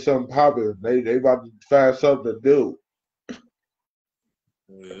about to get something popping. They about to find something to do.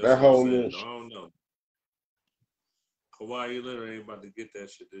 Yeah, that whole little. I don't know. Kawhi Leonard ain't about to get that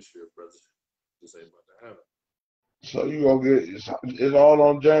shit this year, brother. This ain't about to happen. So you gonna get it's all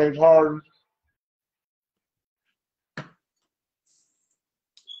on James Harden?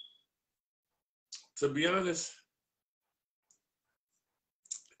 To be honest,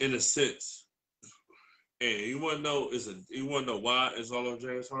 in a sense, and you wanna know why it's all on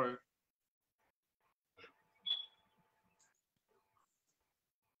James Harden?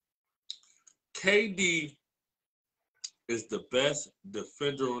 KD is the best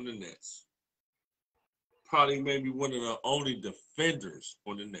defender on the Nets. Probably maybe one of the only defenders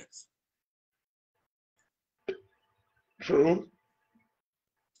on the Nets. True.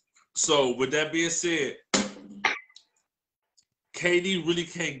 So with that being said, KD really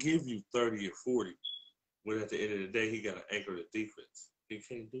can't give you 30 or 40 when at the end of the day he got to anchor the defense. He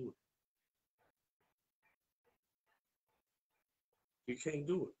can't do it. He can't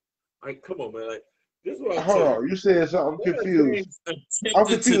do it. Like, come on, man. Like, this is what I'm Hold on. You said something. I'm confused. I'm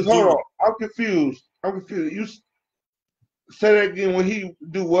confused. Hold on. I'm confused. You say that again. When he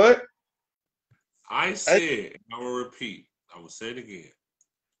do what? I said, and I will repeat, I will say it again.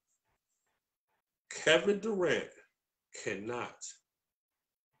 Kevin Durant cannot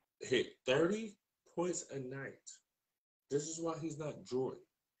hit 30 points a night. This is why he's not Jordan,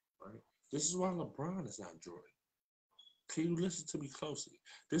 right? This is why LeBron is not Jordan. Can you listen to me closely?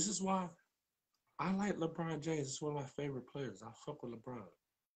 This is why I like LeBron James. It's one of my favorite players. I fuck with LeBron.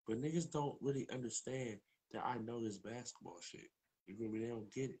 But niggas don't really understand that I know this basketball shit. You feel me? They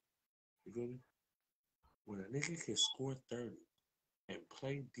don't get it. You feel me? When a nigga can score 30 and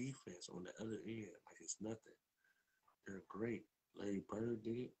play defense on the other end like it's nothing, they're great. Larry Bird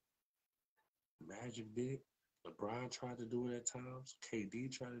did it. Magic did it. LeBron tried to do it at times.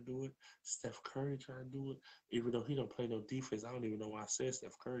 KD tried to do it. Steph Curry tried to do it. Even though he don't play no defense, I don't even know why I said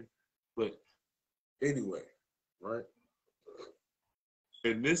Steph Curry. But anyway, right?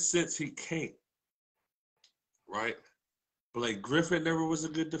 In this sense, he can't, right? Blake Griffin never was a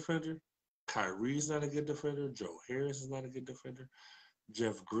good defender. Kyrie's not a good defender. Joe Harris is not a good defender.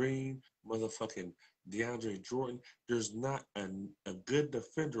 Jeff Green, motherfucking DeAndre Jordan. There's not a good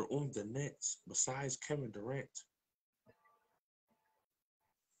defender on the Nets besides Kevin Durant.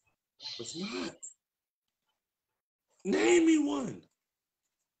 It's not. Name me one.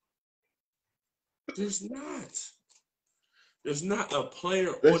 There's not. There's not a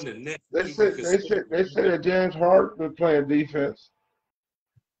player on the Nets. They said that James Harden was playing defense.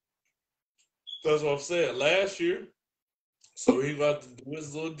 That's what I'm saying. Last year, so he got to do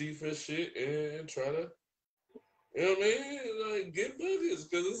his little defense shit and try to, you know what I mean? Like, get buckets,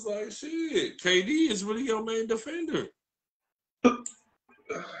 because it's like, shit, KD is really your main defender.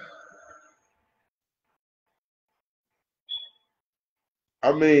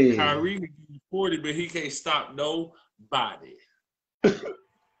 I mean, Kyrie can give you 40, but he can't stop nobody.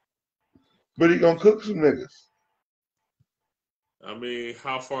 But he gonna cook some niggas. I mean,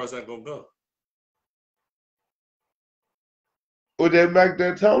 how far is that gonna go? With that Mac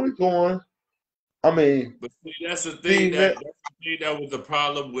D'Antoni going, I mean, but see, that's the thing that was the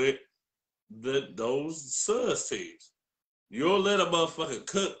problem with those Suns teams. You'll let a motherfucker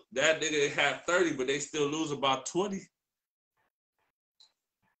cook. That nigga have 30, but they still lose about 20.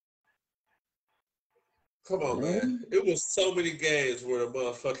 Come on, man. It was so many games where the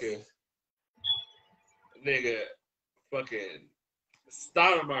motherfucking nigga fucking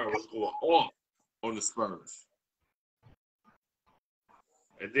Stoudemire was going off on the Spurs.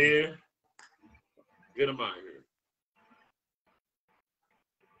 And then, get him out of here.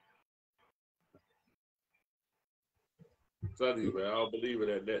 Tell you, man, I don't believe in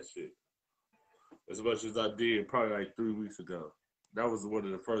that shit. As much as I did probably like 3 weeks ago. That was one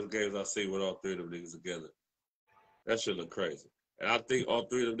of the first games I seen with all three of them niggas together. That shit look crazy. And I think all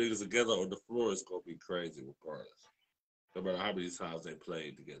three of them niggas together on the floor is going to be crazy regardless. No matter how many times they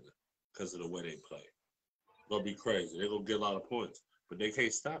played together because of the way they play. It's going to be crazy. They're going to get a lot of points. But they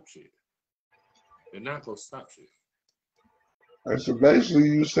can't stop shit. They're not going to stop shit. And so basically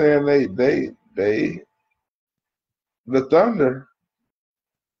you saying they the Thunder.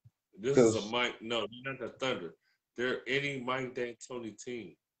 This is a Mike. No, they're not the Thunder. They're any Mike D'Antoni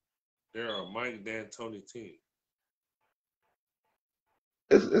team. They're a Mike D'Antoni team.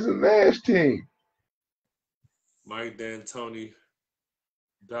 It's a Nash team. Mike D'Antoni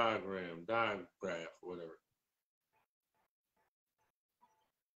diagraph, whatever.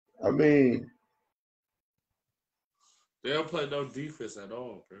 I mean, they don't play no defense at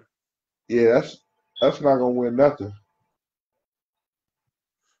all, bro. Yeah, that's not gonna win nothing.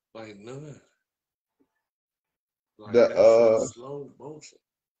 Like none. Like that shit's slow motion.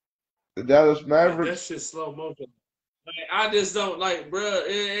 The Dallas Mavericks. Like, that shit's slow motion. Like, I just don't like, bro.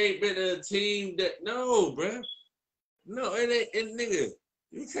 It ain't been a team that bro. No, it ain't. And nigga,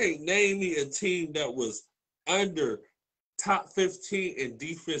 you can't name me a team that was under top 15 in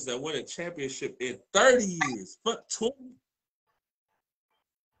defense that won a championship in 30 years. Fuck 20.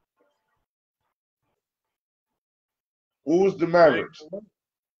 Who was the Mavericks?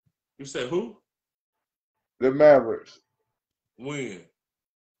 You said who? The Mavericks. When?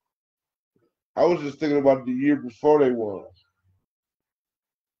 I was just thinking about the year before they won.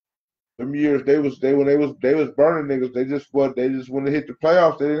 Them years they was burning niggas. They just want to hit the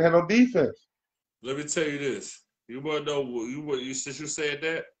playoffs. They didn't have no defense. Let me tell you this. You want to know since you said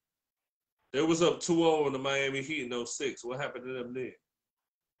that, they was up 2-0 in the Miami Heat in 06. What happened to them then?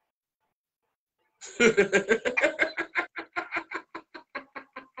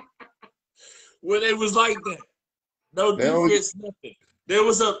 When they was like that. No defense, nothing. They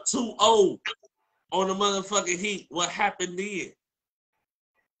was up 2-0 on the motherfucking Heat. What happened then?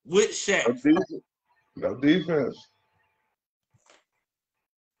 With Shaq. No defense.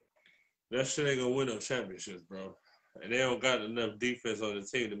 That shit ain't gonna win no championships, bro. And they don't got enough defense on the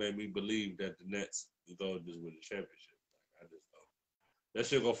team to make me believe that the Nets is gonna just win the championship. I just don't. That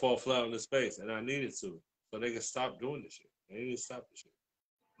shit gonna fall flat on the space, and I need it to, so they can stop doing this shit. They need to stop this shit.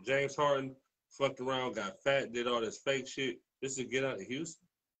 James Harden fucked around, got fat, did all this fake shit. This is get out of Houston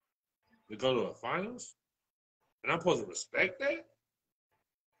to go to a finals, and I'm supposed to respect that?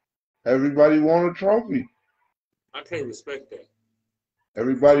 Everybody want a trophy. I can't respect that.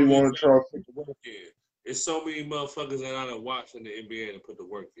 Everybody want a trophy. It's so many motherfuckers that I done watched in the NBA to put the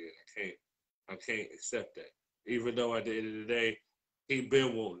work in. I can't accept that. Even though at the end of the day, he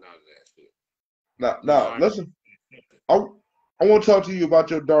been wanting out of that shit. Now, listen. I want to talk to you about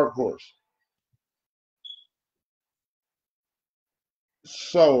your dark horse.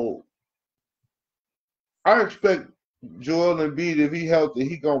 So, I expect Joel Embiid, if he healthy,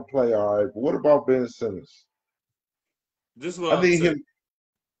 he gonna play all right. But what about Ben Simmons? This is what I'll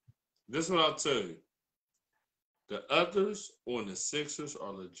tell you. The others on the Sixers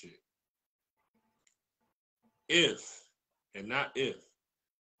are legit. If, and not if,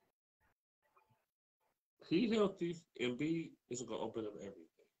 he healthy, Embiid is going to open up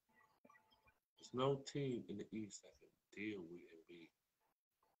everything. There's no team in the East that can deal with Embiid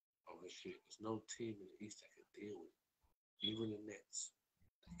on this shit. There's no team in the East that can deal with it. Even the Nets.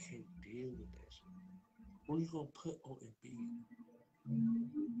 They can't deal with that shit. Who are you going to put on Embiid?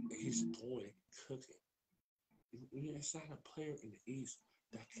 He's going cooking. It's not a player in the East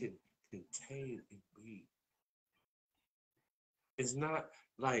that can contain Embiid. It's not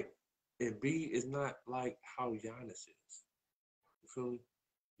like Embiid is not like how Giannis is. You feel me?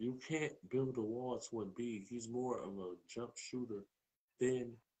 You can't build a wall to Embiid. He's more of a jump shooter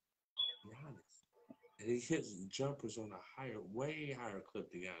than Giannis. And he hits jumpers on a way higher clip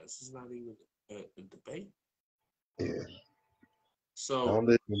than Giannis. It's not even a debate. Yeah. So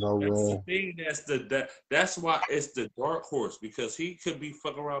that's the thing. That's why it's the dark horse, because he could be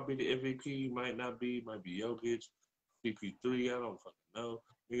fucking around, be the MVP, might not be, might be Jokic, CP3. I don't fucking know.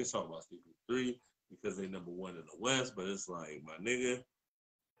 Niggas talk about CP3 because they number one in the West, but it's like, my nigga,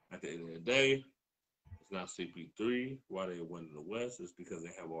 at the end of the day, it's not CP3. Why they won in the West is because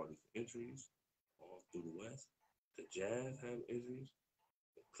they have all these injuries all through the West. The Jazz have injuries.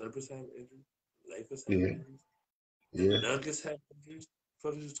 The Clippers have injuries. Lakers have injuries. The Nuggets have injuries.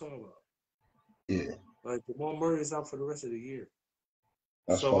 What the fuck are you talking about? Yeah. Like, Jamal Murray is out for the rest of the year.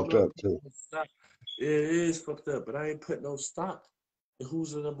 That's fucked up, too. It is fucked up, but I ain't put no stock in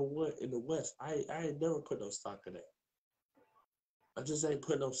who's the number one in the West. I ain't never put no stock in that. I just ain't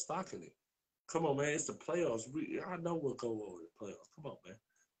put no stock in it. Come on, man. It's the playoffs. I know what's going on in the playoffs. Come on, man.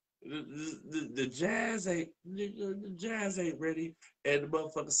 The Jazz ain't ready, and the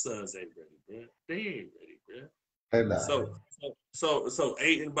motherfucking Suns ain't ready, bro. They ain't ready, bro. So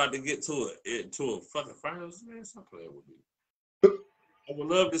Ayton about to get to a fucking finals, man. Stop playing with me. I would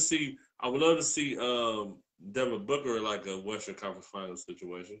love to see Devin Booker in like a Western Conference Finals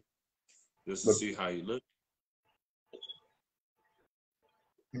situation, just to see how he look.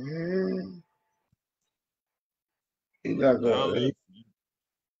 He's not going.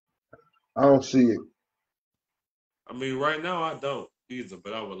 I don't see it. I mean, right now I don't either,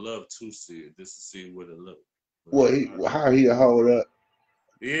 but I would love to see it just to see what it looks. How he'll hold up.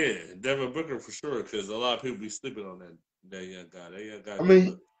 Yeah, Devin Booker for sure, because a lot of people be sleeping on that young guy. That young guy. I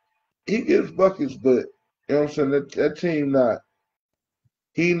mean, he gets buckets, but you know what I'm saying? That team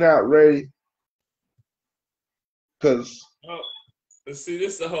he not ready. Because see,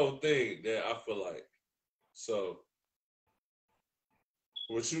 this is the whole thing that I feel like. So,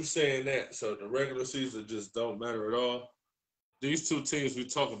 what you saying that? So the regular season just don't matter at all. These two teams we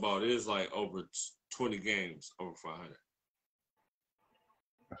talk about is like over 20 games, over 500.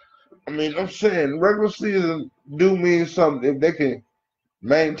 I mean, I'm saying regular season do mean something if they can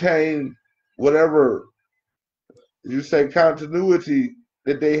maintain whatever you say continuity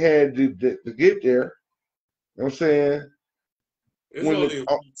that they had to get there. You know what I'm saying? There's only a few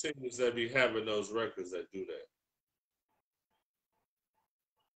teams that be having those records that do that.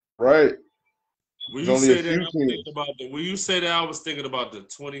 Right. When you say that, I was thinking about the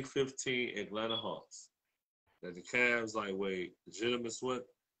 2015 Atlanta Hawks. That the Cavs, like, wait, gentlemen sweat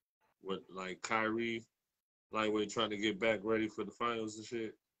with, like, Kyrie, like, we're trying to get back ready for the finals and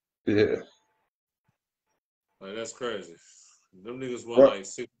shit. Yeah. Like, that's crazy. Them niggas won, like,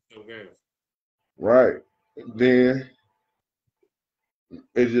 6 games. Right. Then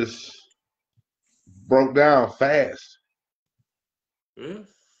it just broke down fast. Yeah.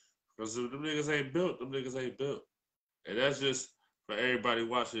 Because if them niggas ain't built, them niggas ain't built. And that's just for everybody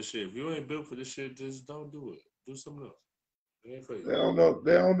watching this shit. If you ain't built for this shit, just don't do it. Do something else. They don't know.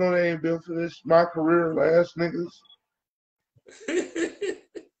 They don't know they ain't built for this. My career ass niggas.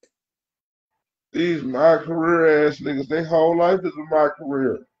 These my career ass niggas. Their whole life is my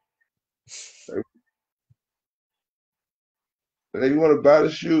career. You want to buy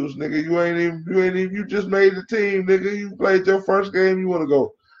the shoes, nigga. You just made the team, nigga. You played your first game. You want to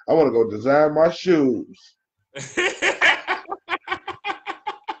go, I want to go design my shoes.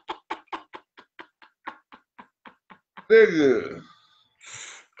 Nigga.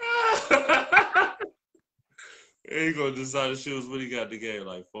 He gonna design the shoes when he got the game,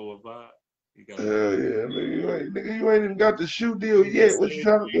 like 4 or 5. Hell yeah, nigga. You ain't even got the shoe deal yet. What you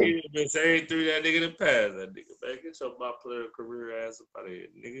trying to do? You been saying through that nigga in the past, that nigga. Man, get your my player career ass up out of here,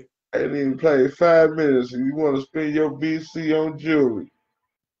 nigga. Ain't even played 5 minutes and you want to spend your BC on jewelry.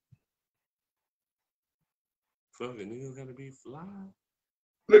 Fucking niggas gotta be fly.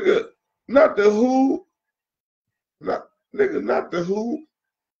 Nigga, not the who. Not the who.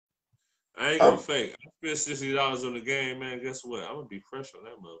 I ain't gonna fake. I spent $60 on the game, man. Guess what? I'm gonna be fresh on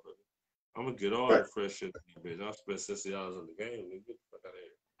that motherfucker. I'm gonna get all the fresh shit, bitch. I spent $60 on the game, nigga. Get the fuck out of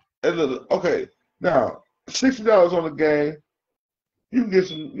here. And look, okay, now $60 on the game. You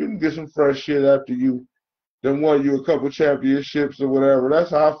can get some fresh shit after you then won you a couple championships or whatever.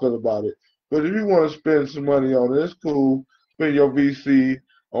 That's how I feel about it. But if you want to spend some money on it, it's cool. Spend your VC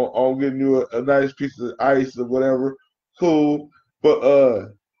on getting you a nice piece of ice or whatever. Cool.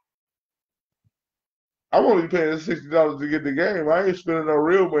 But I'm only paying $60 to get the game. I ain't spending no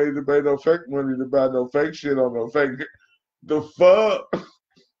real money to pay no fake money to buy no fake shit on no fake. The fuck?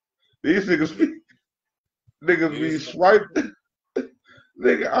 These niggas be swiping.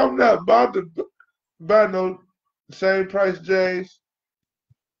 Nigga, I'm not about to buy no same price J's.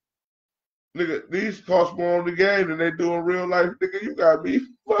 Nigga, these cost more on the game than they do in real life. Nigga, you got me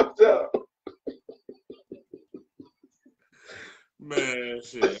fucked up. Man,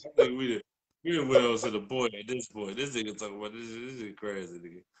 shit. I think we done went on to the point at this point. This nigga talking about this is crazy,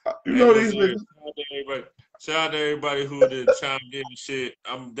 nigga. You know these niggas. Shout out to everybody who did chimed in and shit.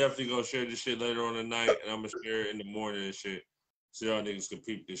 I'm definitely gonna share this shit later on tonight, and I'm gonna share it in the morning and shit. So y'all niggas can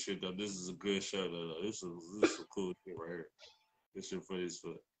peep this shit though. This is a good show though. This is some cool shit right here. This shit for this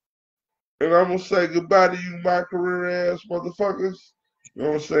foot. And I'm gonna say goodbye to you, my career ass motherfuckers. You know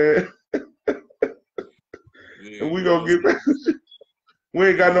what I'm saying? Yeah, and we gonna get back. We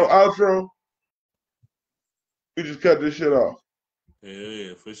ain't got no outro. We just cut this shit off.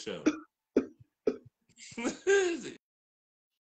 Yeah, for sure.